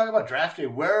 So let's talk about draft day.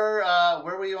 Where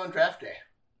were you on draft day?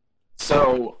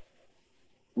 So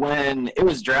when it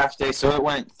was draft day, so it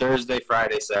went Thursday,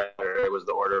 Friday, Saturday was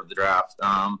the order of the draft.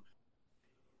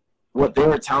 What they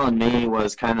were telling me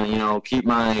was kind of, you know, keep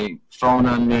my phone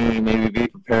on me, maybe be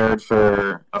prepared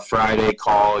for a Friday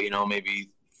call, you know, maybe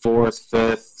 4th,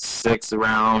 5th, 6th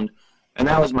round. And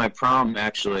that was my prom,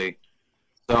 actually.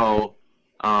 So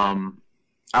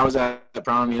I was at the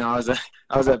prom, you know, I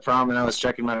was at prom and I was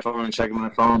checking my phone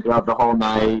throughout the whole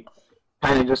night,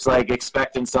 kind of just like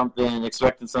expecting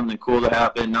something cool to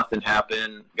happen. Nothing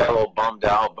happened. Got a little bummed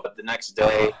out, but the next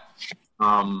day,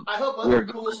 I hope other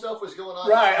cool stuff was going on.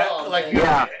 Right,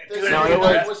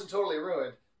 it wasn't totally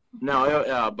ruined.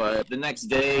 No, but the next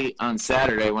day on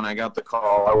Saturday when I got the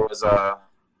call, I was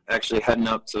actually heading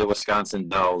up to the Wisconsin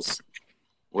Dells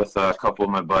with a couple of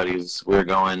my buddies. We were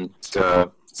going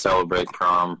to celebrate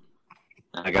prom,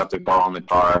 and I got the call in the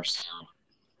car. So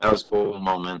that was a cool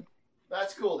moment.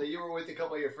 That's cool that you were with a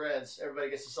couple of your friends. Everybody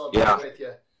gets to celebrate with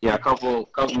you. Yeah, a couple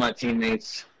of my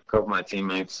teammates.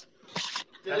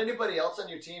 Did anybody else on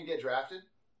your team get drafted?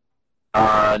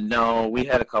 No, we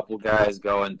had a couple guys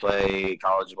go and play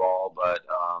college ball, but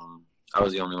I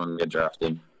was the only one to get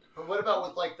drafted. But what about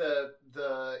with like the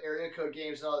area code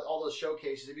games and all those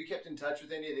showcases? Have you kept in touch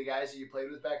with any of the guys that you played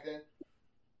with back then?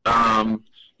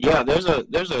 Yeah, there's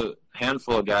a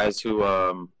handful of guys who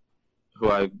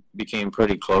I became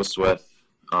pretty close with.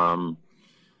 A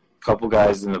couple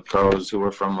guys in the pros who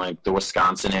were from like the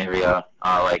Wisconsin area.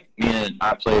 Like me and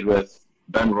I played with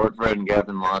Ben Rothford and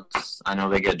Gavin Lux. I know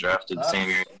they get drafted the same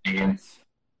year as me.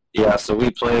 Yeah, so we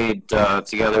played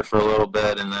together for a little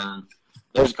bit, and then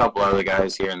there's a couple other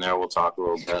guys here and there. We'll talk a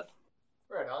little bit.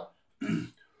 Right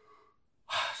on.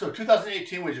 So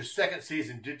 2018 was your second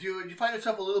season. Did you find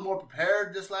yourself a little more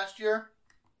prepared this last year?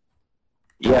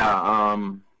 Yeah,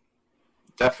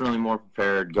 definitely more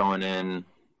prepared going in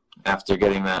after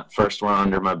getting that first one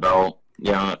under my belt.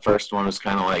 You know, that first one was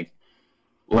kind of like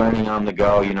learning on the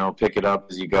go, you know, pick it up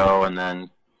as you go. And then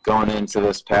going into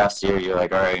this past year, you're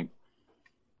like, all right,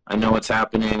 I know what's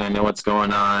happening. I know what's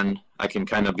going on. I can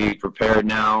kind of be prepared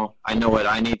now. I know what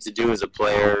I need to do as a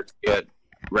player to get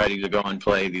ready to go and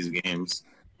play these games.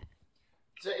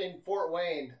 So in Fort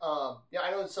Wayne, I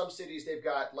know in some cities they've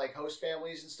got like host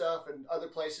families and stuff, and other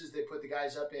places they put the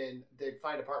guys up in, they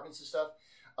find apartments and stuff.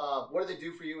 What do they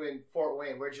do for you in Fort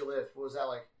Wayne? Where'd you live? What was that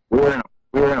like? We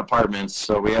were in apartments,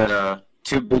 so we had a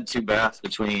 2 bed, 2 bath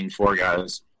between 4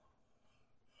 guys.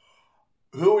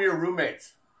 Who were your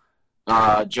roommates?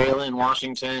 Jalen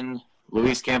Washington,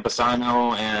 Luis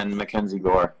Camposano, and Mackenzie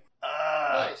Gore.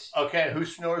 Nice. Okay, who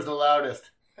snores the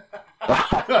loudest?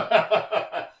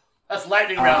 That's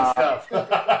lightning round stuff.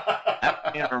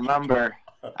 I can't remember.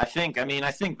 I think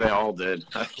they all did.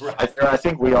 Right. I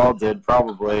think we all did,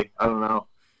 probably. I don't know.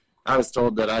 I was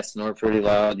told that I snore pretty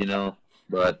loud, you know,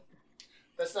 but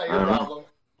that's not your problem.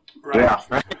 Right. Yeah,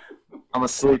 right. I'm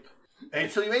asleep.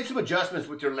 And so you made some adjustments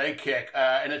with your leg kick,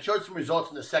 and it showed some results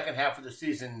in the second half of the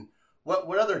season.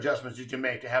 What other adjustments did you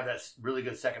make to have that really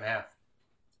good second half?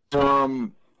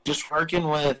 Just working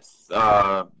with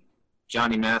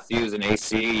Johnny Matthews and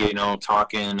AC, you know,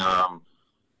 talking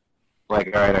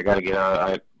like, all right, I got to get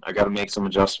out. I got to make some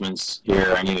adjustments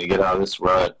here. I need to get out of this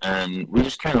rut. And we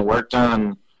just kind of worked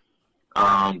on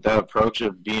that approach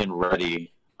of being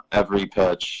ready every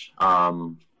pitch.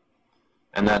 And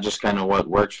that just kind of what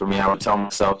worked for me. I would tell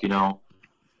myself, you know,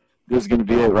 this is going to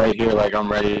be it right here. Like,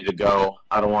 I'm ready to go.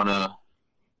 I don't want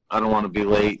to be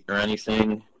late or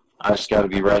anything. I just got to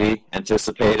be ready,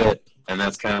 anticipate it. And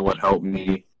that's kind of what helped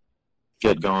me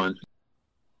get going.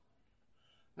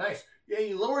 Nice. Yeah,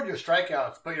 you lowered your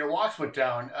strikeouts, but your walks went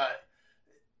down.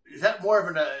 Is that more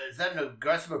of an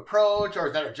aggressive approach, or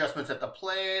is that adjustments at the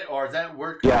plate, or is that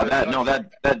work? Yeah,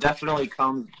 that definitely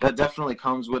comes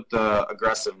with the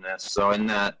aggressiveness. So in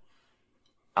that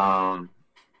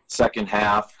second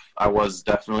half, I was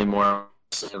definitely more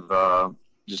aggressive,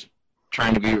 just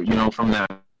trying to be, you know, from that.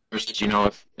 You know,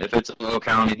 if it's a low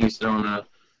count and he's throwing a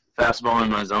fastball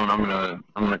in my zone, I'm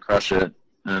gonna crush it,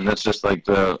 and that's just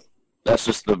the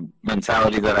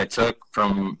mentality that I took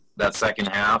from that second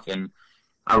half, and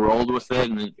I rolled with it,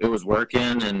 and it was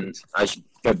working, and I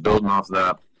kept building off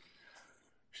that.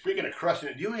 Speaking of crushing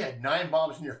it, you had 9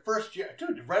 bombs in your first year.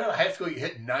 Dude, right out of high school, you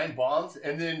hit 9 bombs,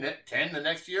 and then hit 10 the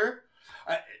next year?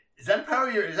 Is that part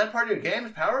of your game?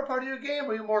 Is power part of your game,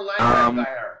 or are you more line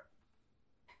guy?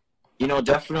 You know,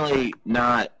 definitely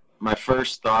not. My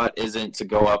first thought isn't to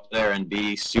go up there and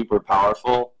be super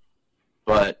powerful,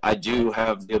 but I do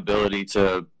have the ability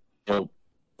to, you know,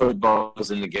 put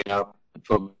balls in the gap,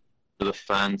 put to the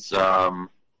fence, and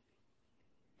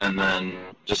then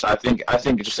I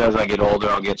think just as I get older,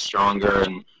 I'll get stronger,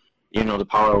 and, you know, the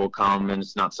power will come, and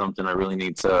it's not something I really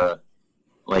need to,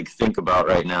 like, think about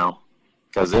right now,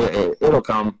 because it'll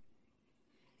come.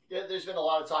 Yeah, there's been a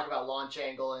lot of talk about launch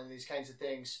angle and these kinds of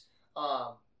things.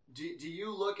 Do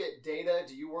you look at data?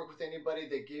 Do you work with anybody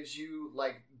that gives you,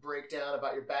 like, breakdown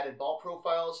about your batted ball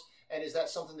profiles? And is that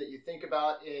something that you think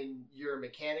about in your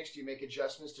mechanics? Do you make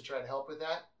adjustments to try to help with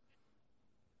that?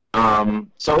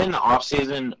 So in the off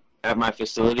season at my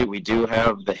facility, we do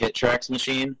have the HitTrax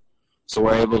machine. So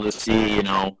we're able to see, you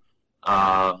know,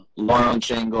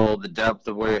 launch angle, the depth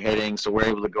of where you're hitting. So we're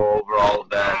able to go over all of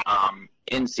that.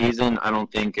 In season, I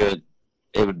don't think it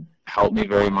would help me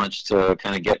very much to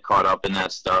kind of get caught up in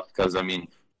that stuff, because, I mean,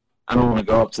 I don't want to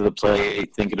go up to the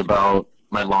plate thinking about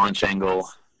my launch angle.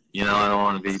 You know, I don't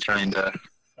want to be trying to.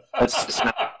 That's just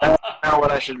not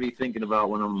what I should be thinking about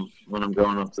when I'm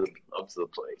going up to the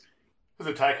plate. Was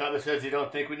it Ty Cobb that says you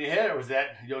don't think when you hit, or was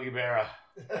that Yogi Berra?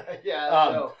 Yeah, I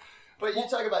don't know. But you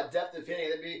talk about depth of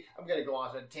hitting. I'm going to go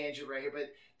off on a tangent right here,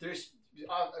 but there's,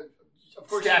 of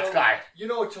course, stats guy. You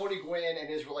know Tony Gwynn and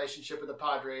his relationship with the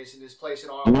Padres and his place in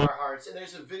all Mm-hmm. of our hearts. And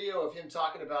there's a video of him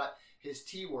talking about his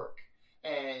tee work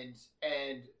and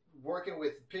working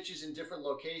with pitches in different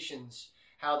locations.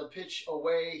 How the pitch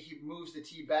away, he moves the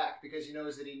tee back because he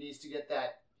knows that he needs to get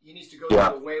that. He needs to go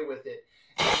away with it.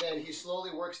 And then he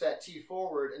slowly works that tee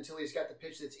forward until he's got the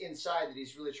pitch that's inside that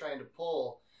he's really trying to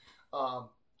pull. I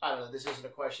don't know. This isn't a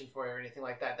question for you or anything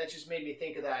like that. That just made me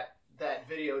think of that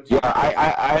video.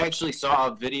 I actually saw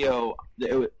a video.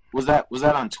 Was that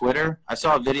on Twitter? I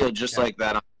saw a video just like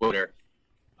that on Twitter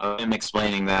of him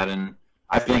explaining that, and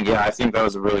I think that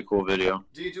was a really cool video.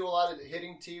 Do you do a lot of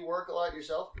hitting tee work a lot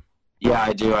yourself? Yeah,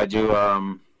 I do.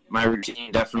 My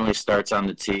routine definitely starts on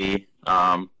the tee.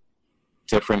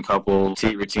 Different couple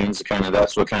tee routines.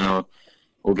 That's what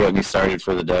will get me started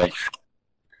for the day.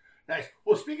 Nice.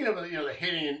 Well, speaking of the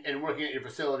hitting and working at your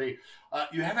facility,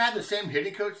 you have had the same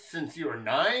hitting coach since you were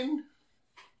 9?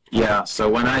 Yeah. So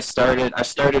when I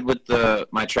started with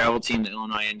my travel team, the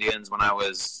Illinois Indians, when I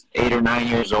was 8 or 9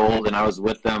 years old, and I was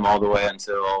with them all the way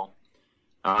until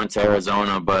I went to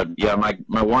Arizona. But yeah,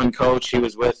 my one coach, he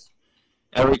was with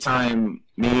every time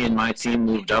me and my team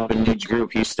moved up in each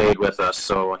group. He stayed with us,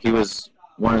 so he was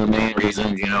one of the main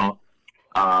reasons. He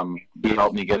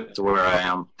helped me get to where I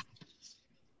am.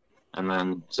 And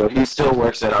then, so he still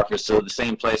works at our facility, the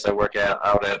same place I work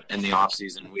out at in the off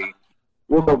season.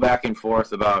 We'll go back and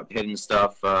forth about hitting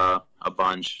stuff a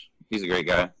bunch. He's a great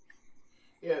guy.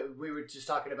 Yeah, we were just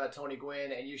talking about Tony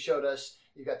Gwynn, and you showed us.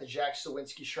 You got the Jack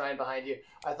Sawinski shrine behind you.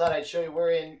 I thought I'd show you.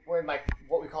 We're in my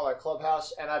what we call our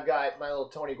clubhouse, and I've got my little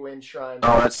Tony Gwynn shrine.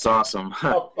 Oh, that's awesome.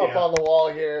 up on the wall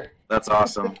here. That's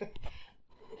awesome.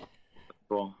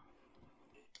 Cool.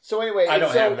 So anyway, I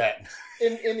don't have that.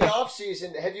 In the off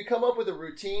season, have you come up with a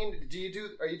routine?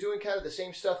 Are you doing kind of the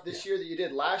same stuff this year that you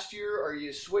did last year? Or are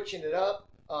you switching it up?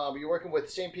 Are you working with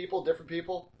the same people, different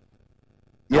people?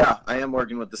 Yeah, I am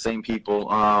working with the same people.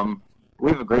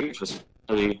 We have a great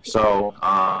facility, so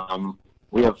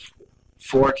we have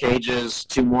 4 cages,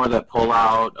 2 more that pull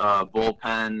out,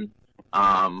 bullpen,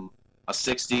 a a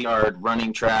 60-yard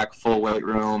running track, full weight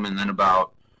room, and then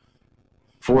about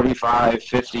 45,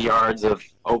 50 yards of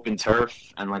open turf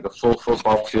and like a full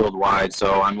football field wide.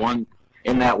 So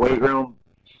in that weight room,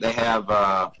 they have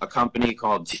a company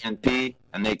called TNP,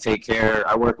 and they take care.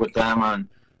 I work with them on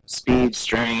speed,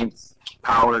 strength,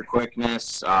 power,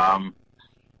 quickness.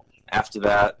 After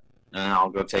that, and I'll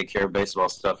go take care of baseball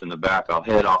stuff in the back. I'll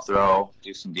hit, I'll throw,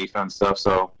 do some defense stuff.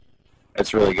 So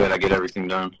it's really good. I get everything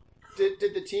done.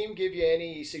 Did the team give you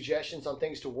any suggestions on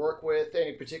things to work with,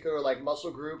 any particular like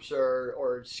muscle groups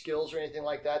or skills or anything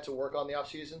like that to work on the off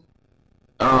season?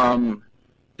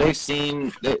 They've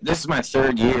seen. This is my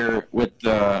third year with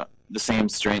the same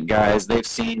strength guys. They've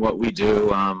seen what we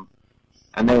do,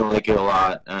 and they like it a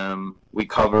lot. We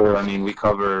cover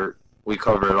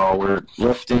it all. We're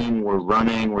lifting, we're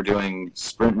running, we're doing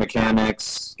sprint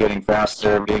mechanics, getting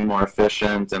faster, being more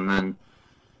efficient, and then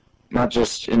not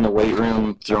just in the weight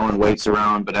room throwing weights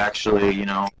around, but actually,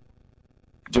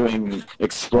 doing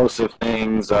explosive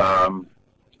things,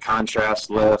 contrast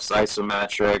lifts,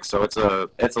 isometric. So it's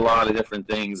a lot of different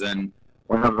things. And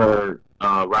whenever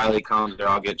Riley comes there,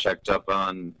 I'll get checked up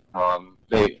on.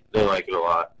 They like it a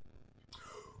lot.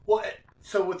 Well,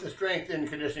 so with the strength and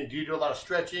conditioning, do you do a lot of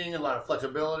stretching, a lot of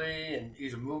flexibility, and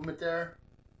ease of movement there?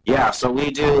 Yeah, so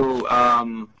we do.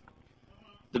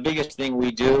 The biggest thing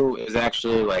we do is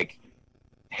actually like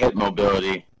hip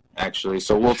mobility. Actually,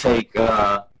 so we'll take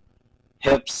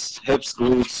hips,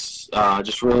 glutes,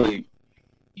 just really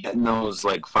getting those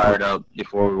like fired up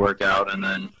before we work out, and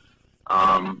then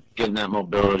getting that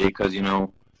mobility because a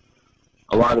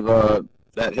lot of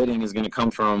that hitting is going to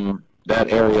come from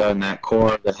that area and that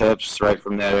core, the hips, right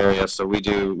from that area. So we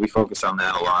focus on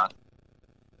that a lot.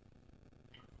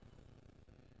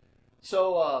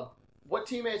 So, what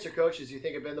teammates or coaches do you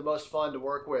think have been the most fun to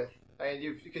work with? And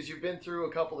because you've been through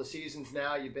a couple of seasons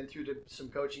now, you've been through some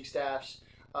coaching staffs,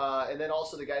 and then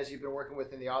also the guys you've been working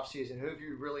with in the off season. Who have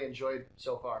you really enjoyed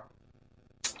so far?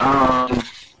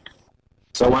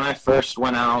 So when I first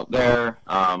went out there,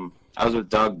 I was with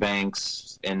Doug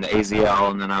Banks in the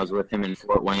AZL, and then I was with him in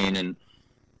Fort Wayne, and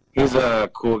he's a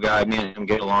cool guy. Me and him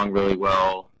get along really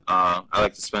well. I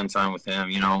like to spend time with him,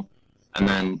 and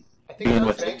then I think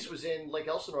Doug Banks was in Lake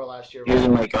Elsinore last year. He was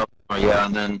in Lake Elsinore, yeah,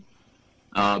 and then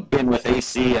been with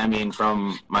AC,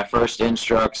 from my first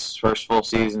instructs, first full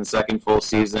season, second full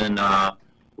season,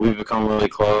 we've become really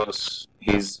close.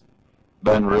 He's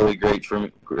been really great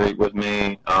with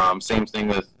me. Same thing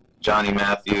with Johnny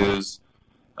Matthews.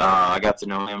 I got to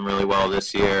know him really well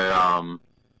this year. And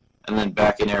then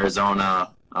back in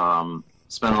Arizona,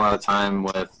 spent a lot of time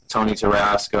with Tony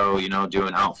Tarasco,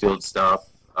 doing outfield stuff.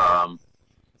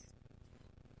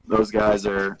 Those guys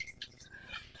are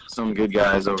some good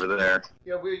guys over there.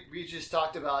 Yeah, we just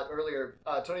talked about earlier,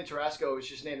 Tony Tarasco was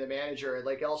just named the manager at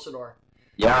Lake Elsinore.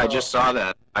 Yeah, I just saw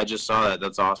that.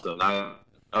 That's awesome. I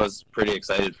was pretty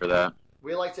excited for that.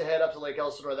 We like to head up to Lake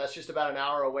Elsinore. That's just about an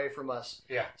hour away from us.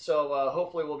 Yeah. So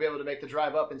hopefully we'll be able to make the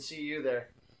drive up and see you there.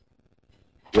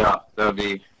 Yeah, that'd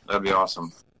be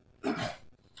awesome.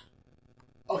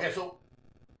 Okay, so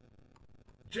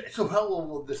how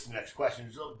will this next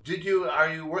question? So, are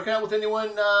you working out with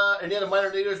anyone, any other minor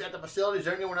leaguers at the facility? Is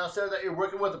there anyone else there that you're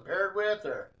working with or paired with,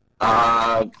 or?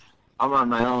 I'm on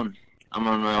my own.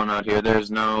 Out here.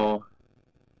 There's no.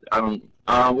 I don't.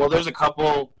 Well, there's a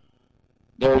couple.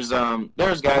 There's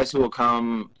guys who will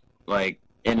come like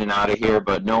in and out of here,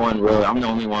 but no one really. I'm the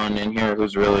only one in here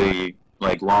who's really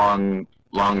like long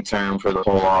term for the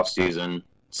whole off season.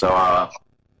 So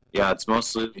yeah, it's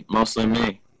mostly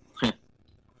me.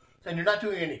 And you're not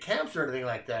doing any camps or anything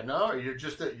like that, no? Or you're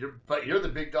just but you're the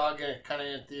big dog kind of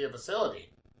at the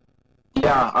facility.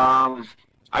 Yeah,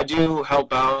 I do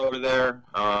help out over there.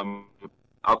 I'll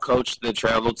coach the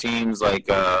travel teams, like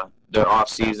their off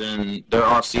season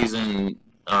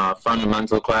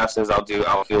fundamental classes. I'll do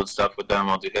outfield stuff with them.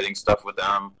 I'll do hitting stuff with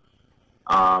them.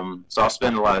 So I'll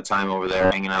spend a lot of time over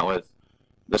there hanging out with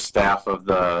the staff of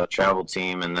the travel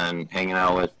team, and then hanging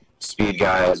out with speed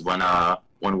guys when I'm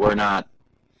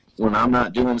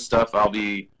not doing stuff. I'll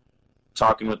be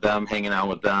talking with them, hanging out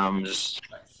with them, just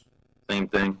nice. Same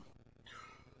thing.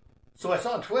 So I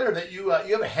saw on Twitter that you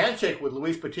have a handshake with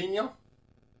Luis Patino.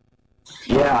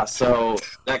 Yeah, so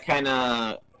that kind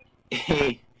of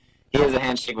he has a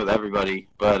handshake with everybody,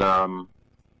 but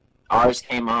ours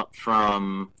came up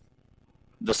from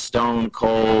the Stone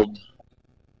Cold,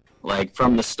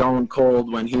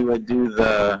 when he would do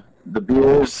the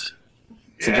beers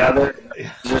together.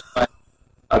 Yeah. Just like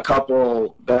a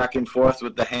couple back and forth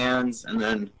with the hands, and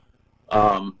then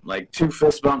like two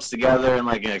fist bumps together and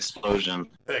like an explosion.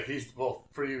 Like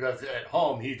for you guys at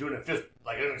home, he's doing a fist,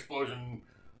 like an explosion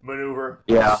maneuver.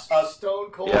 Yeah.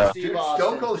 Stone Cold Yeah. Steve Dude, Austin.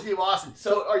 Stone Cold Steve Austin.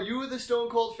 So, are you the Stone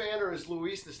Cold fan, or is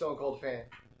Luis the Stone Cold fan?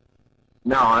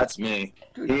 No, that's me.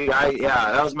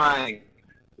 That was my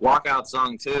walkout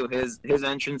song too. His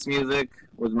entrance music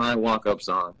was my walk-up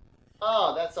song.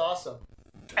 Oh, that's awesome.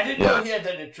 I didn't know he had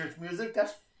that in church music.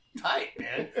 That's tight,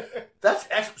 man. That's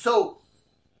excellent. So,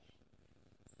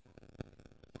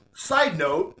 side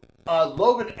note,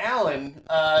 Logan Allen,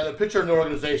 the pitcher in the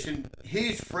organization,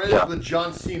 he's friends with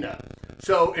John Cena.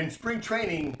 So, in spring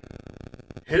training,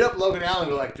 hit up Logan Allen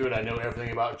and go like, dude, I know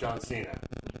everything about John Cena.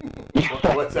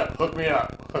 What's up? Hook me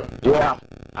up. Yeah,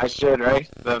 I should, right?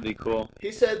 That'd be cool.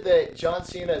 He said that John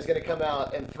Cena is going to come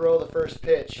out and throw the first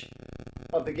pitch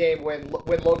of the game when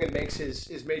Logan makes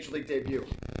his major league debut.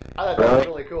 I thought that was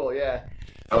really cool. Yeah.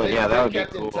 Oh yeah, that would be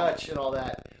kept cool. in touch and all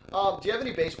that. Do you have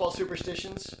any baseball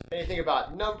superstitions? Anything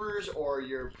about numbers or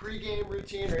your pregame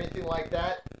routine or anything like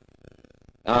that?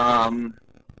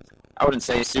 I wouldn't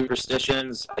say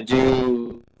superstitions.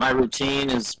 My routine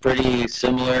is pretty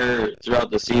similar throughout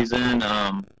the season.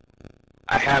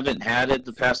 I haven't had it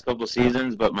the past couple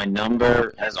seasons, but my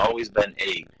number has always been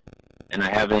 8. And I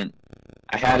had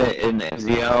it in the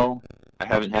MZL. I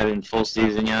haven't had it in full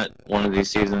season yet. One of these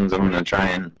seasons I'm gonna try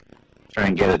and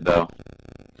get it though.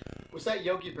 Was that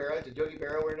Yogi Berra? Did Yogi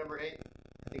Berra wear number 8?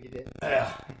 I think he did.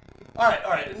 Yeah. All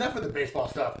right. Enough of the baseball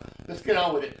stuff. Let's get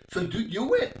on with it. So, you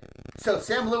went. So,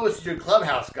 Sam Lewis is your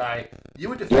clubhouse guy. You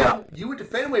went to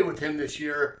Fenway with him this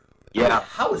year. Yeah.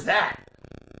 How was that?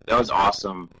 That was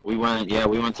awesome. We went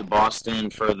to Boston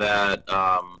for that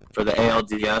for the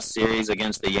ALDS series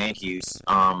against the Yankees.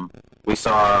 We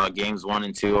saw games 1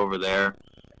 and 2 over there.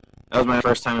 That was my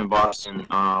first time in Boston.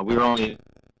 We were only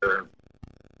there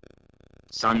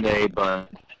Sunday, but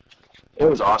it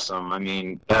was awesome. I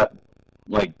mean, that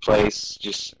place,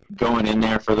 just going in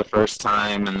there for the first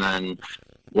time and then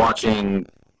watching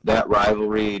that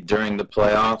rivalry during the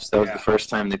playoffs. That was the first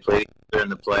time they played in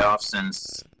the playoffs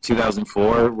since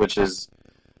 2004, which is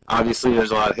obviously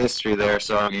there's a lot of history there.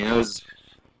 So I mean, it was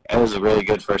a really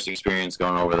good first experience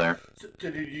going over there. So,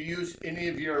 did you use any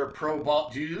of your pro ball?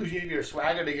 Did you use any of your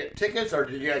swagger to get tickets, or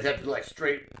did you guys have to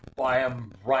straight buy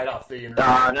them right off the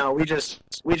internet? No, we just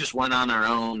went on our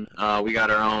own. We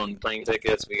got our own plane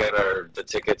tickets. We got the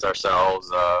tickets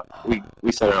ourselves.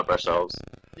 We set it up ourselves.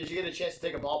 Did you get a chance to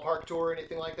take a ballpark tour or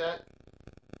anything like that?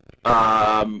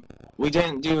 We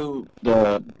didn't do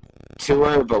the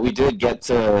tour, but we did get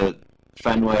to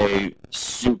Fenway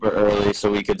super early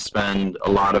so we could spend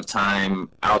a lot of time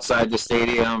outside the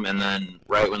stadium, and then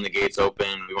right when the gates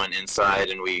opened, we went inside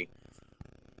and we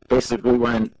basically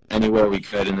went anywhere we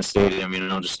could in the stadium,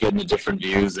 just getting the different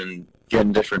views and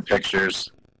getting different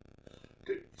pictures.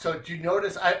 So do you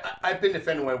notice, I've been to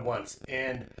Fenway once,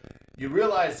 and you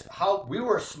realize how we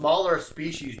were a smaller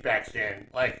species back then.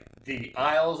 Like, the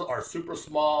aisles are super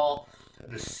small,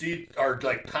 the seats are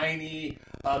tiny,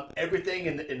 everything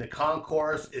in the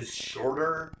concourse is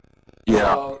shorter.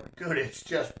 Yeah. So, dude, it's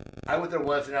just, I went there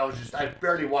once and I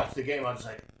barely watched the game. I was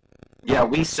like, yeah,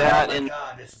 we sat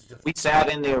we sat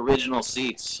in the original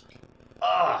seats.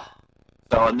 Ah.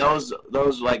 So, and those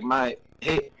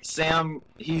Sam,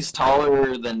 he's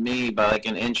taller than me by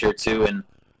an inch or two, and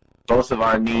both of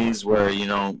our knees were,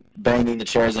 banging the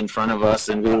chairs in front of us,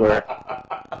 and we were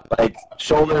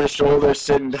shoulder to shoulder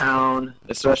sitting down.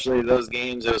 Especially those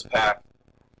games, it was packed.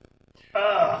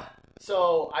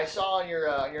 So I saw on your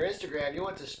Instagram you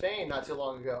went to Spain not too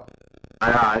long ago.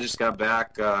 I just got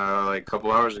back a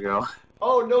couple hours ago.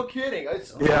 Oh, no kidding!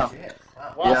 Yeah. Shit.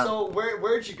 Wow. Wow. Yeah. So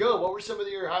where'd you go? What were some of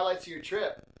your highlights of your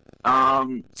trip?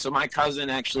 So my cousin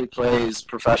actually plays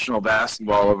professional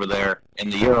basketball over there in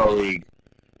the Euro League.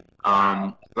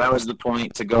 That was the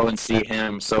point to go and see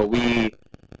him. So it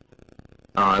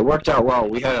worked out well.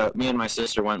 Me and my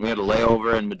sister we had a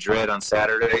layover in Madrid on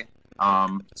Saturday.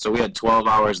 So we had 12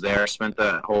 hours there, spent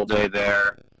the whole day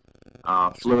there,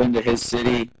 flew into his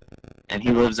city, and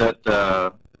he lives at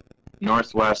the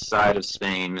northwest side of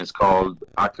Spain. It's called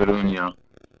A Coruña.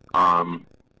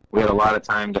 We had a lot of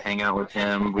time to hang out with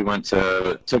him. We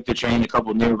took the train to a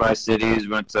couple nearby cities.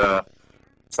 We went to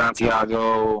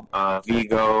Santiago,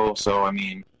 Vigo. So, I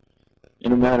mean,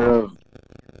 in a matter of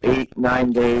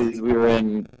 8-9 days, we were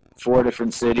in 4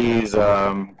 different cities,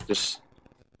 just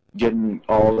getting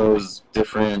all those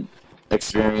different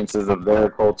experiences of their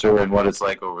culture and what it's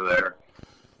like over there.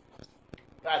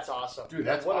 That's awesome. Dude,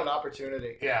 that's what an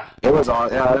opportunity. Yeah. It was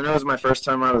all. Yeah, and it was my first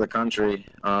time out of the country.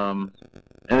 And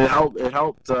it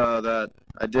helped that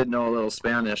I did know a little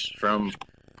Spanish from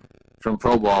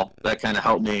pro ball. That kind of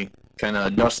helped me kind of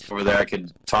adjust over there. I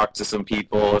could talk to some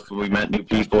people. If we met new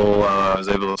people, I was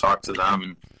able to talk to them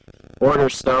and order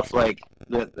stuff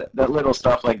that little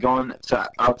stuff, like going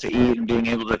out to eat and being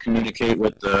able to communicate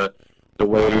with the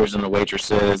waiters and the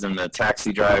waitresses and the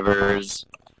taxi drivers.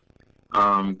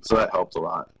 So that helped a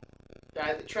lot.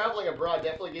 Traveling abroad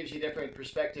definitely gives you a different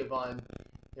perspective on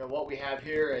what we have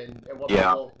here and what Yeah.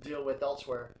 people deal with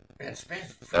elsewhere. Man,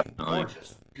 Spain's Definitely.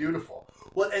 gorgeous, beautiful.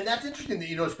 Well, and that's interesting that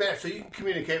you know Spanish, so you can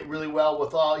communicate really well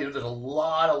with all. There's a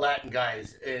lot of Latin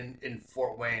guys in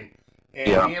Fort Wayne, and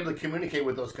Yeah. being able to communicate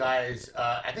with those guys,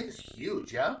 I think it's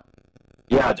huge. Yeah.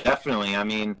 Yeah, definitely. I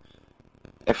mean,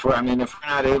 if we're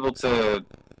not able to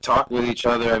talk with each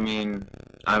other, I mean,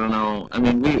 I don't know. I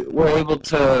mean, we're able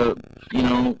to,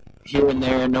 here and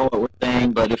there know what we're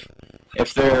saying, but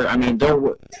if they're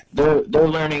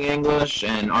learning English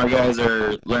and our guys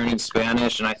are learning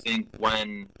Spanish, and I think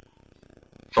when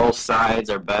both sides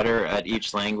are better at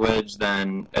each language,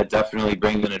 then it definitely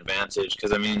brings an advantage.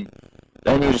 Because I mean,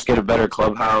 then you just get a better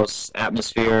clubhouse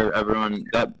atmosphere. Everyone,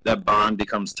 that bond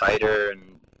becomes tighter,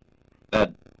 and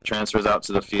that transfers out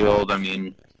to the field. I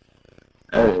mean,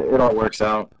 it all works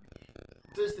out.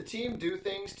 Does the team do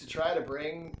things to try to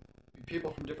bring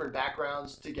people from different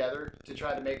backgrounds together to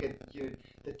try to make it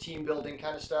the team building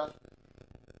kind of stuff?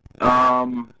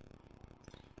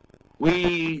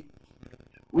 We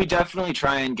definitely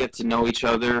try and get to know each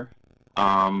other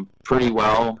pretty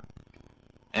well,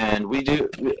 and we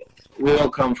all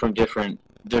come from different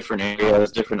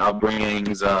areas, different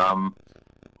upbringings,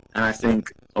 and I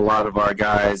think a lot of our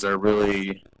guys are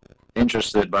really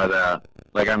interested by that.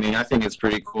 Like, I mean, I think it's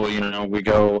pretty cool.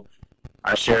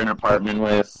 I share an apartment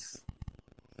with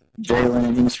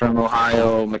Jalen, he's from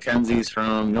Ohio, Mackenzie's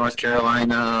from North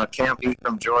Carolina, Campy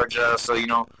from Georgia. So,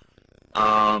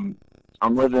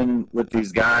 I'm living with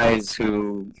these guys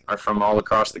who are from all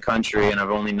across the country, and I've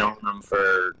only known them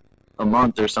for a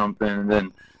month or something. And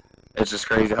then it's just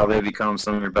crazy how they become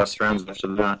some of your best friends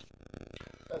after that.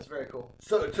 That's very cool.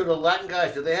 So, to the Latin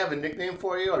guys, do they have a nickname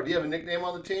for you, or do you have a nickname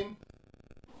on the team?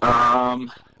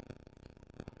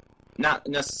 Not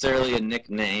necessarily a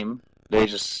nickname. They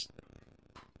just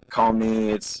call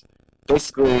me. It's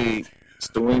basically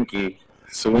Swinky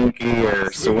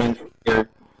or Swinky or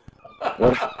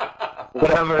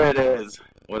whatever it is.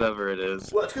 Whatever it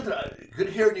is. Well, it's good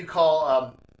hearing you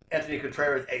call Anthony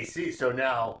Contreras AC. So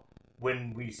now,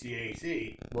 when we see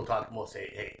AC, we'll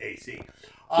say, hey, AC.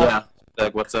 Yeah.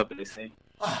 Like, what's up, AC?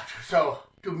 So,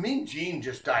 dude, Mean Gene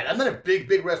just died. I'm not a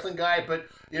big wrestling guy, but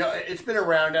it's been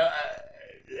around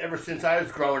ever since I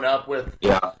was growing up with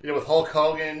with Hulk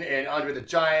Hogan and Andre the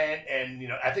Giant, and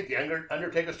I think the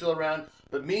Undertaker's still around.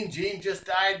 But Mean Gene just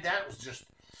died. That was just.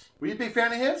 Were you a big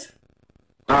fan of his?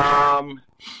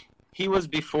 He was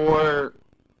before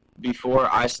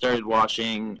I started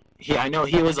watching. I know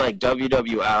he was like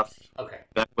WWF. Okay.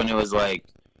 Back when it was like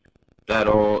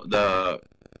the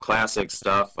classic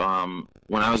stuff.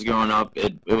 When I was growing up,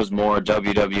 it was more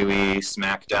WWE,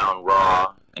 SmackDown,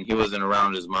 Raw, and he wasn't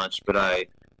around as much. But I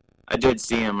did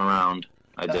see him around.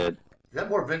 I did. Is that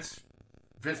more Vince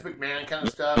McMahon kind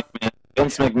of stuff?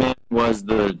 Vince McMahon was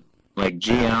the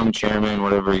GM, chairman,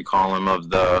 whatever you call him,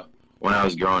 when I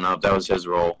was growing up. That was his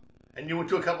role. And you went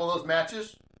to a couple of those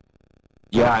matches?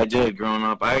 Yeah, I did growing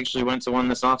up. I actually went to one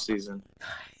this offseason.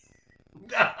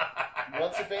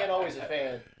 Once a fan, always a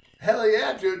fan. Hell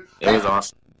yeah, dude. It was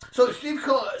awesome. So Steve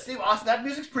Austin, that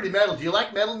music's pretty metal. Do you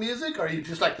like metal music, or are you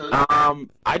just like the?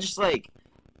 I just like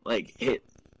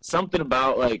something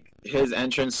about his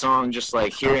entrance song. Just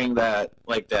hearing that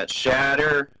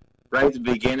shatter right at the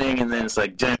beginning, and then it's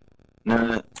like,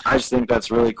 I just think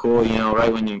that's really cool.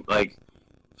 Right when you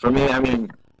for me, I mean,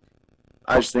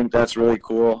 I just think that's really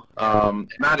cool.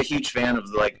 Not a huge fan of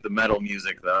the metal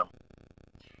music though.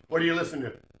 What do you listen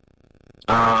to?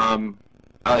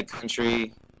 I like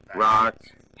country, rock,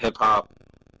 hip hop,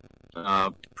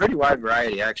 pretty wide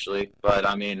variety actually. But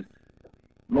I mean,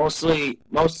 mostly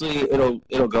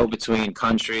it'll go between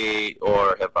country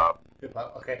or hip hop. Hip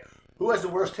hop. Okay. Who has the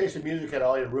worst taste in music at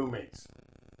all your roommates?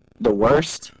 The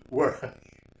worst?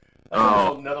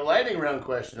 Another lightning round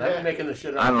question. I'm making this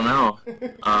shit up. I don't know.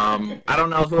 I don't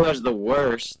know who has the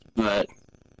worst, but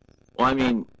I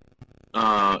mean,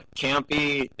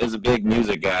 Campy is a big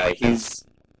music guy. He's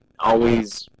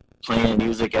always playing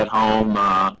music at home,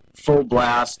 full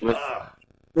blast with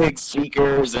big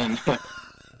speakers, and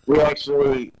we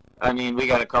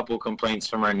got a couple complaints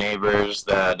from our neighbors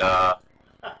that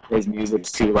his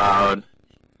music's too loud.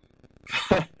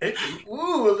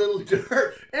 Ooh, a little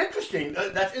dirt. Interesting.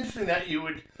 That's interesting that you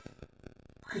would,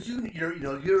 because you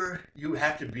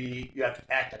have to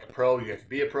act like a pro. You have to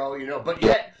be a pro. But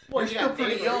yet you're still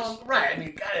pretty young, right? I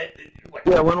mean, got it.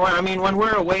 Yeah, when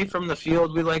we're away from the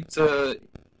field, we like to,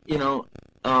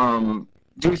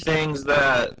 do things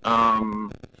that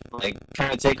like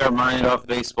kind of take our mind off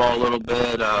baseball a little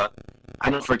bit. I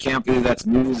know for Campy that's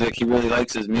music. He really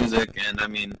likes his music, and I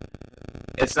mean,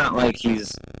 it's not like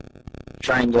he's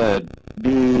trying to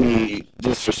be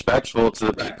disrespectful to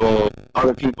the people,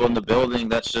 other people in the building.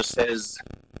 That's just his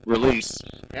release.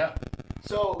 Yeah.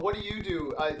 So what do you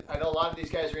do? I know a lot of these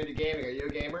guys are into gaming. Are you a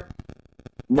gamer?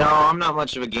 No, I'm not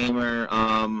much of a gamer.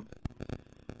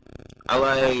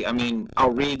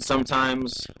 I'll read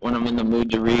sometimes when I'm in the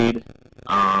mood to read.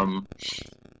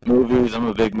 Movies, I'm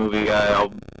a big movie guy.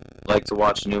 I'll like to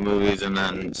watch new movies and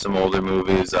then some older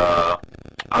movies. I'll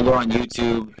go on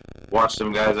YouTube, watch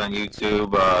some guys on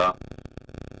YouTube,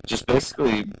 just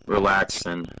basically relax,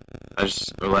 and I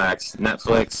just relax.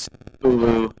 Netflix,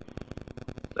 Hulu,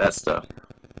 that stuff.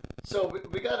 So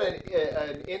we got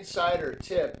an insider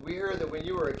tip. We heard that when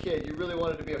you were a kid, you really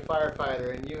wanted to be a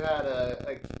firefighter, and you had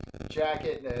a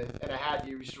jacket and a hat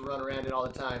you used to run around in all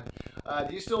the time.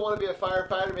 Do you still want to be a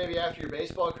firefighter maybe after your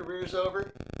baseball career is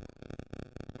over?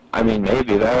 I mean,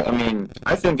 maybe that. I mean,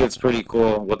 I think it's pretty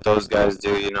cool what those guys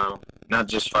do, you know. Not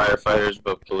just firefighters,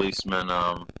 but policemen.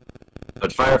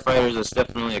 But firefighters is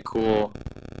definitely a cool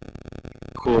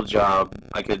job.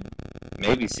 I could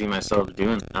maybe see myself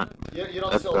doing that. You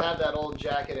don't still have that old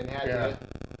jacket and hat, Yeah.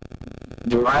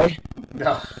 do you? Do I?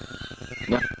 No.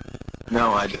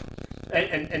 No, I do.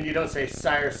 And you don't say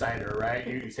sire cider, right?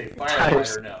 You say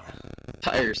firefighter now.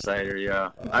 Tire cider,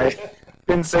 yeah. I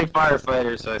didn't say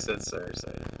firefighter, so I said tire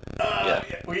cider. Yeah.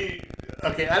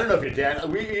 Okay, I don't know if your dad.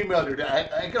 We emailed your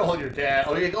dad. I got a hold of your dad.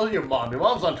 Oh, you got a hold of your mom. Your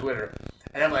mom's on Twitter,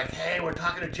 and I'm like, hey, we're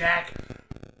talking to Jack.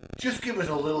 Just give us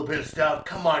a little bit of stuff.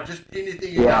 Come on, just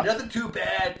anything you got. Nothing too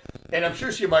bad. And I'm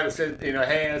sure she might have said, you know,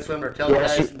 hey, that's what I'm telling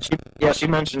guys. She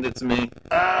mentioned it to me.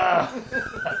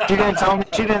 She didn't tell me.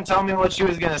 She didn't tell me what she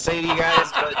was gonna say to you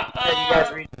guys, but you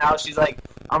guys reached out. She's like,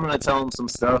 I'm gonna tell him some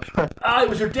stuff. It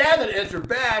was your dad that answered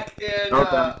back, and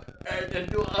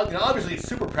you know, obviously he's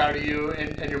super proud of you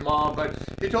and your mom. But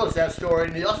he told us that story,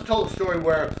 and he also told a story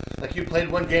where, like, you played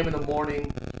one game in the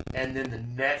morning, and then the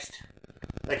next,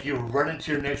 like, you run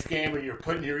into your next game, and you're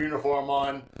putting your uniform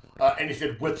on. And he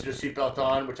said, with your seatbelt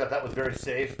on, which I thought was very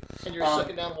safe. And you're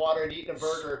sucking down water and eating a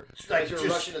burger as you're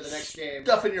rushing to the next game.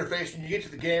 Stuff in your face, and you get to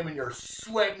the game, and you're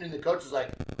sweating, and the coach is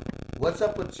like, what's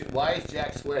up with you? Why is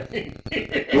Jack sweating?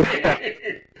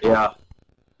 Yeah.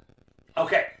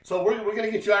 Okay, so we're going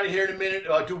to get you out of here in a minute.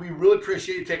 Do we really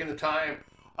appreciate you taking the time?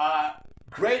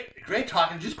 Great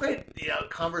talking, just great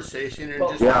conversation. And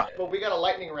But we got a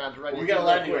lightning round to run. We got a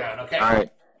lightning round, okay? All right.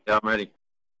 Yeah, I'm ready.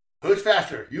 Who's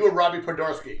faster, you or Robbie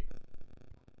Podorsky?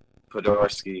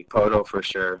 Podo for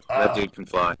sure. That dude can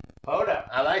fly. Podo,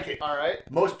 I like it. All right.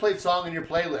 Most played song in your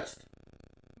playlist?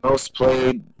 Most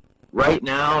played right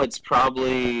now, it's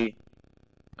probably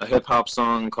a hip hop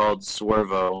song called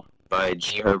Swervo by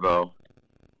G Herbo.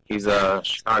 He's a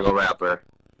Chicago rapper.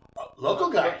 Local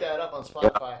guy. Look that up on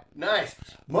Spotify. Yeah. Nice.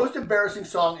 Most embarrassing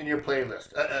song in your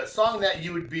playlist? A song that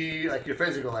you would be, like, your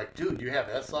friends would go like, dude, do you have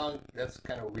that song? That's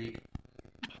kind of weak.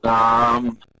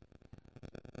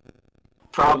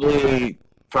 Probably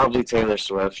Taylor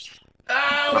Swift.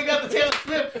 We got the Taylor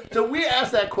Swift. So we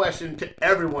asked that question to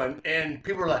everyone, and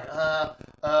people were like,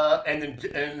 and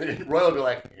then Roy will go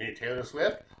like, you need Taylor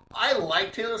Swift? I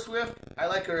like Taylor Swift. I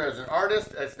like her as an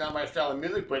artist. It's not my style of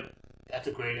music, but that's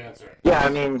a great answer. Yeah, I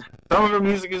mean, some of her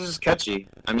music is just catchy.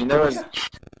 I mean, there was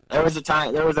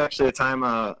actually a time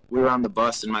we were on the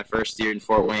bus in my first year in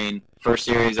Fort Wayne, first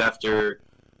series after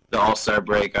the All-Star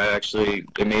break.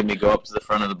 It made me go up to the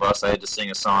front of the bus. I had to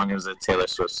sing a song. It was a Taylor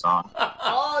Swift song.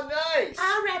 Oh, nice.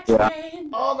 Yeah.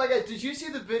 Oh, my God. Did you see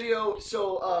the video?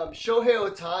 So, Shohei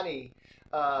Ohtani,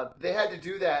 they had to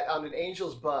do that on an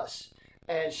Angels bus.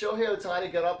 And Shohei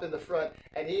Ohtani got up in the front,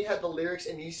 and he had the lyrics,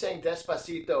 and he sang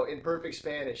Despacito in perfect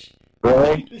Spanish.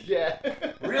 Really? Yeah.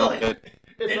 Really?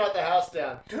 It brought the house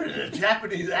down. Dude, in a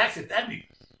Japanese accent, that'd be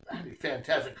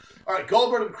fantastic. All right,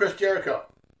 Goldberg and Chris Jericho.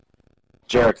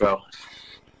 Jericho.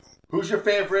 Who's your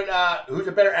favorite? Who's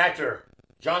a better actor,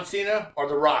 John Cena or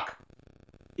The Rock?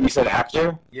 You said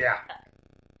actor? Yeah.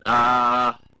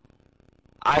 I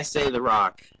say The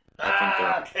Rock.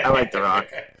 I like The Rock.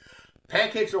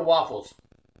 Pancakes or waffles?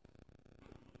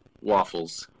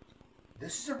 Waffles.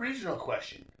 This is a regional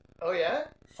question. Oh, yeah?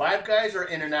 Five Guys or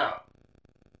In-N-Out?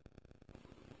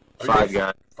 Five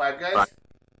Guys. Five Guys?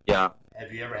 Yeah.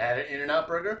 Have you ever had an In-N-Out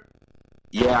burger?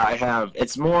 Yeah, I have.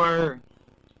 It's more.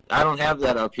 I don't have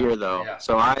that up here though. Yeah.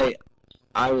 So I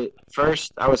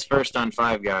was first on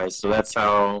Five Guys, so that's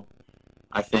how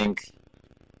I think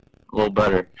a little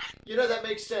better. You know, that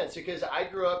makes sense because I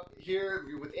grew up here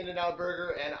with In-N-Out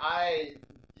Burger, and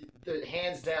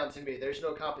hands down to me. There's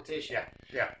no competition.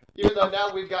 Yeah. Even though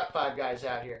now we've got 5 guys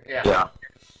out here. Yeah.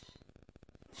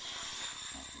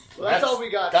 Well, that's all we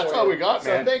got. That's for all you. we got,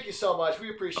 man. So thank you so much. We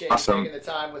appreciate Awesome. you taking the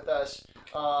time with us.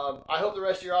 I hope the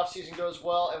rest of your off season goes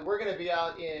well, and we're going to be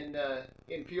out in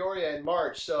Peoria in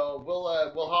March, so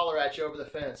we'll holler at you over the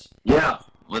fence. Yeah.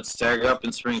 Let's tag up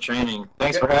in spring training.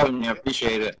 Thanks for having me. I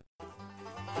appreciate it.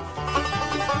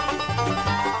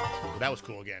 That was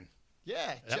cool again.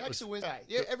 Yeah, That Jackson was- wins.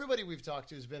 Yeah, everybody we've talked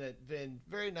to has been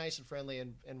very nice and friendly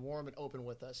and warm and open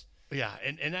with us. Yeah,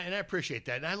 and I appreciate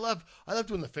that. And I love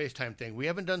doing the FaceTime thing. We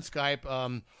haven't done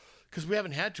Skype because we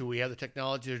haven't had to. We have the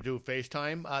technology to do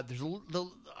FaceTime. The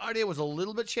audio was a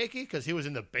little bit shaky because he was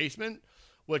in the basement,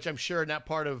 which I'm sure not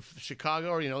part of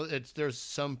Chicago. Or there's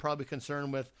some probably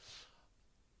concern with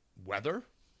weather.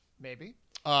 Maybe.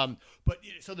 But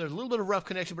so there's a little bit of rough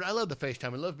connection. But I love the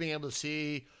FaceTime. I love being able to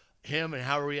see him and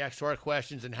how he reacts to our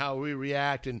questions and how we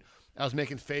react. And I was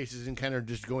making faces and kind of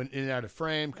just going in and out of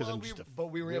frame because I'm just but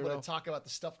we were able weirdo. to talk about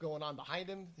the stuff going on behind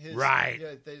him. His,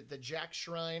 Right. The Jack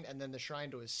shrine, and then the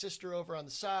shrine to his sister over on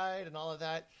the side, and all of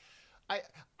that.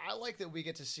 I like that we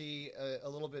get to see a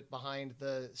little bit behind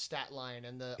the stat line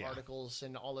and the articles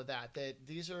and all of that. That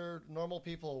these are normal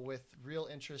people with real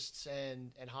interests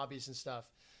and hobbies and stuff.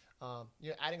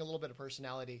 Adding a little bit of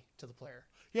personality to the player.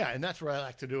 Yeah, and that's what I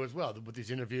like to do as well with these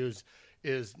interviews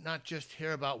is not just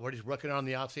hear about what he's working on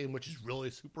the offseason, which is really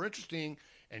super interesting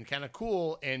and kind of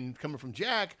cool. And coming from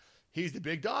Jack, he's the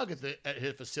big dog at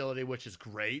his facility, which is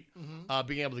great. Mm-hmm.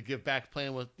 Being able to give back,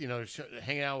 playing with,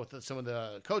 hanging out with some of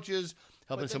the coaches,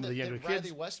 helping some of the younger kids.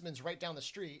 Riley Westman's right down the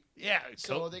street. Yeah.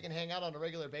 So they can hang out on a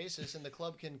regular basis, and the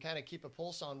club can kind of keep a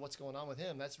pulse on what's going on with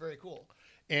him. That's very cool.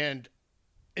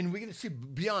 And we get to see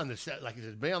beyond the stat, like I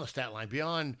said, beyond the stat line,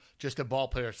 beyond just the ball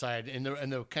player side and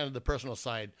the kind of the personal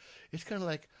side. It's kind of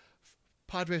like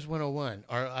Padres 101,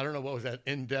 or I don't know what was that,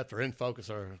 in depth or in focus,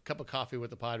 or a cup of coffee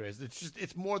with the Padres.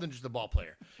 It's more than just a ball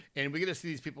player, and we get to see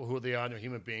these people who they are. They're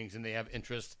human beings and they have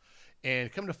interests. And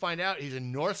come to find out, he's a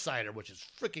North Sider, which is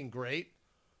freaking great.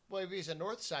 Well, he's a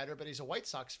North Sider, but he's a White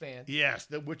Sox fan. Yes,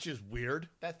 which is weird.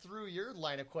 That threw your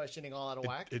line of questioning all out of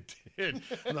whack. It did.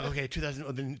 I'm like, okay, 2000.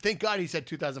 Well, then thank God he said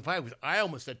 2005 because I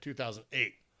almost said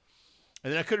 2008.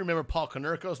 And then I couldn't remember Paul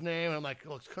Konerko's name. And I'm like,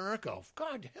 oh, it's Konerko.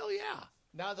 God, hell yeah.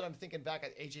 Now that I'm thinking back,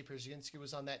 AJ Pierzynski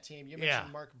was on that team. You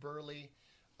mentioned Mark Burley.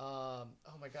 Oh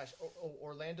my gosh,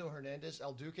 Orlando Hernandez,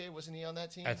 El Duque, wasn't he on that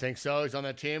team? I think so. He's on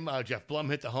that team. Jeff Blum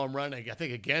hit the home run, I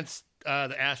think, against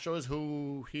the Astros,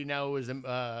 who he now is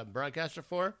a broadcaster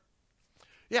for.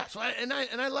 Yeah. So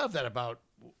I love that about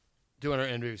doing our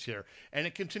interviews here, and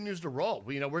it continues to roll.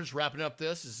 We're just wrapping up.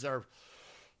 This is our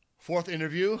 4th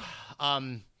interview,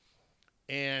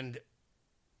 and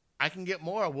I can get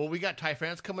more. Well, we got Ty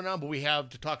France coming on, but we have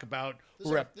to talk about.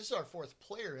 This is our 4th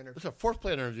player interview. This is our 4th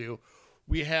player interview.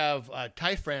 We have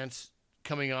Ty France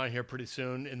coming on here pretty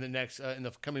soon in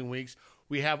the coming weeks.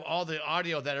 We have all the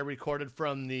audio that I recorded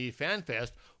from the Fan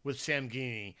Fest with Sam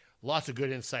Geeney. Lots of good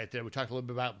insight there. We talked a little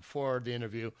bit about before the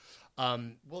interview.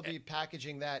 We'll be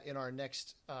packaging that in our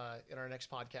next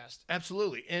podcast.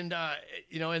 Absolutely, and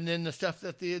and then the stuff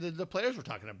that the players were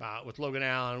talking about with Logan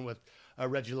Allen, with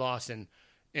Reggie Lawson,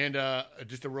 and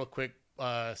just a real quick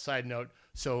side note.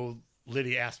 So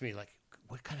Liddy asked me, like,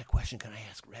 what kind of question can I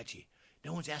ask Reggie?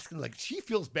 No one's asking. Like, she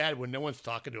feels bad when no one's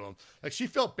talking to him. Like, she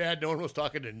felt bad no one was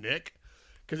talking to Nick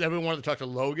because everyone wanted to talk to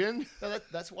Logan. No,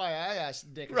 that's why I asked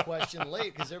Nick a question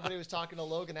late, because everybody was talking to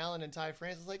Logan Allen and Ty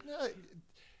France. It's like, no,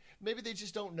 maybe they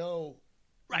just don't know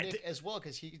Nick as well,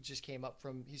 because he just came up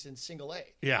he's in single A.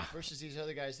 Yeah. Versus these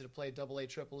other guys that have played double A,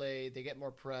 triple A. They get more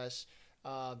press,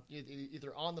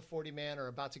 either on the 40-man or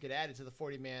about to get added to the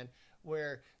 40-man,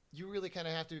 where you really kind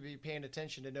of have to be paying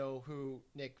attention to know who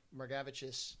Nick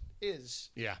Margevicius is.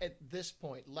 Yeah. At this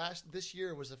point, this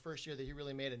year was the first year that he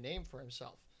really made a name for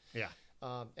himself. Yeah.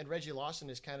 And Reggie Lawson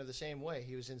is kind of the same way.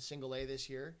 He was in single A this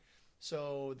year.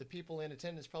 So the people in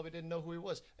attendance probably didn't know who he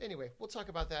was. Anyway, we'll talk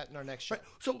about that in our next show. Right.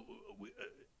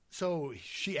 So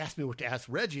she asked me what to ask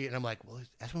Reggie, and I'm like, well,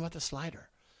 ask him about the slider.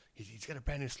 He's got a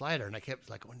brand new slider. And I kept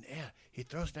like, well, yeah, he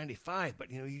throws 95, but,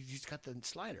 he's got the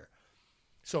slider.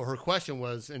 So her question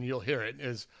was, and you'll hear it,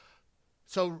 is,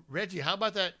 so Reggie, how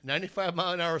about that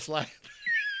 95-mile-an-hour slider?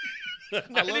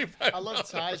 I love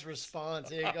Ty's response.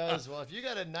 He goes, well, if you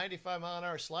got a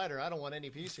 95-mile-an-hour slider, I don't want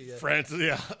any piece of you. Francis,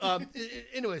 yeah.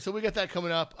 Anyway, so we got that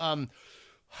coming up. I'm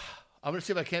going to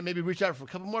see if I can maybe reach out for a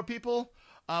couple more people.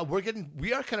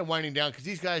 We are kind of winding down because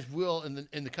these guys will,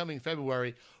 in the coming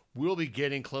February, we'll be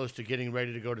getting close to getting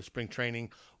ready to go to spring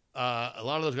training. A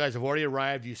lot of those guys have already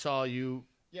arrived. You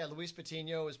Yeah, Luis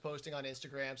Patino is posting on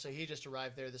Instagram, so he just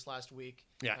arrived there this last week.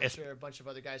 Yeah, I'm sure a bunch of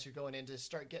other guys are going in to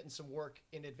start getting some work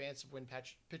in advance of when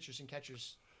pitchers and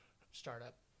catchers start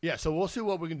up. Yeah, so we'll see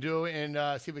what we can do and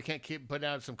see if we can't keep putting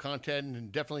out some content and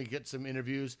definitely get some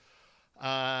interviews.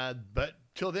 But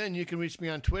till then, you can reach me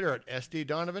on Twitter at SD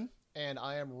Donovan. And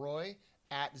I am Roy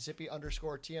at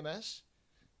Zippy_TMS.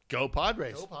 Go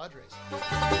Padres. Go Padres.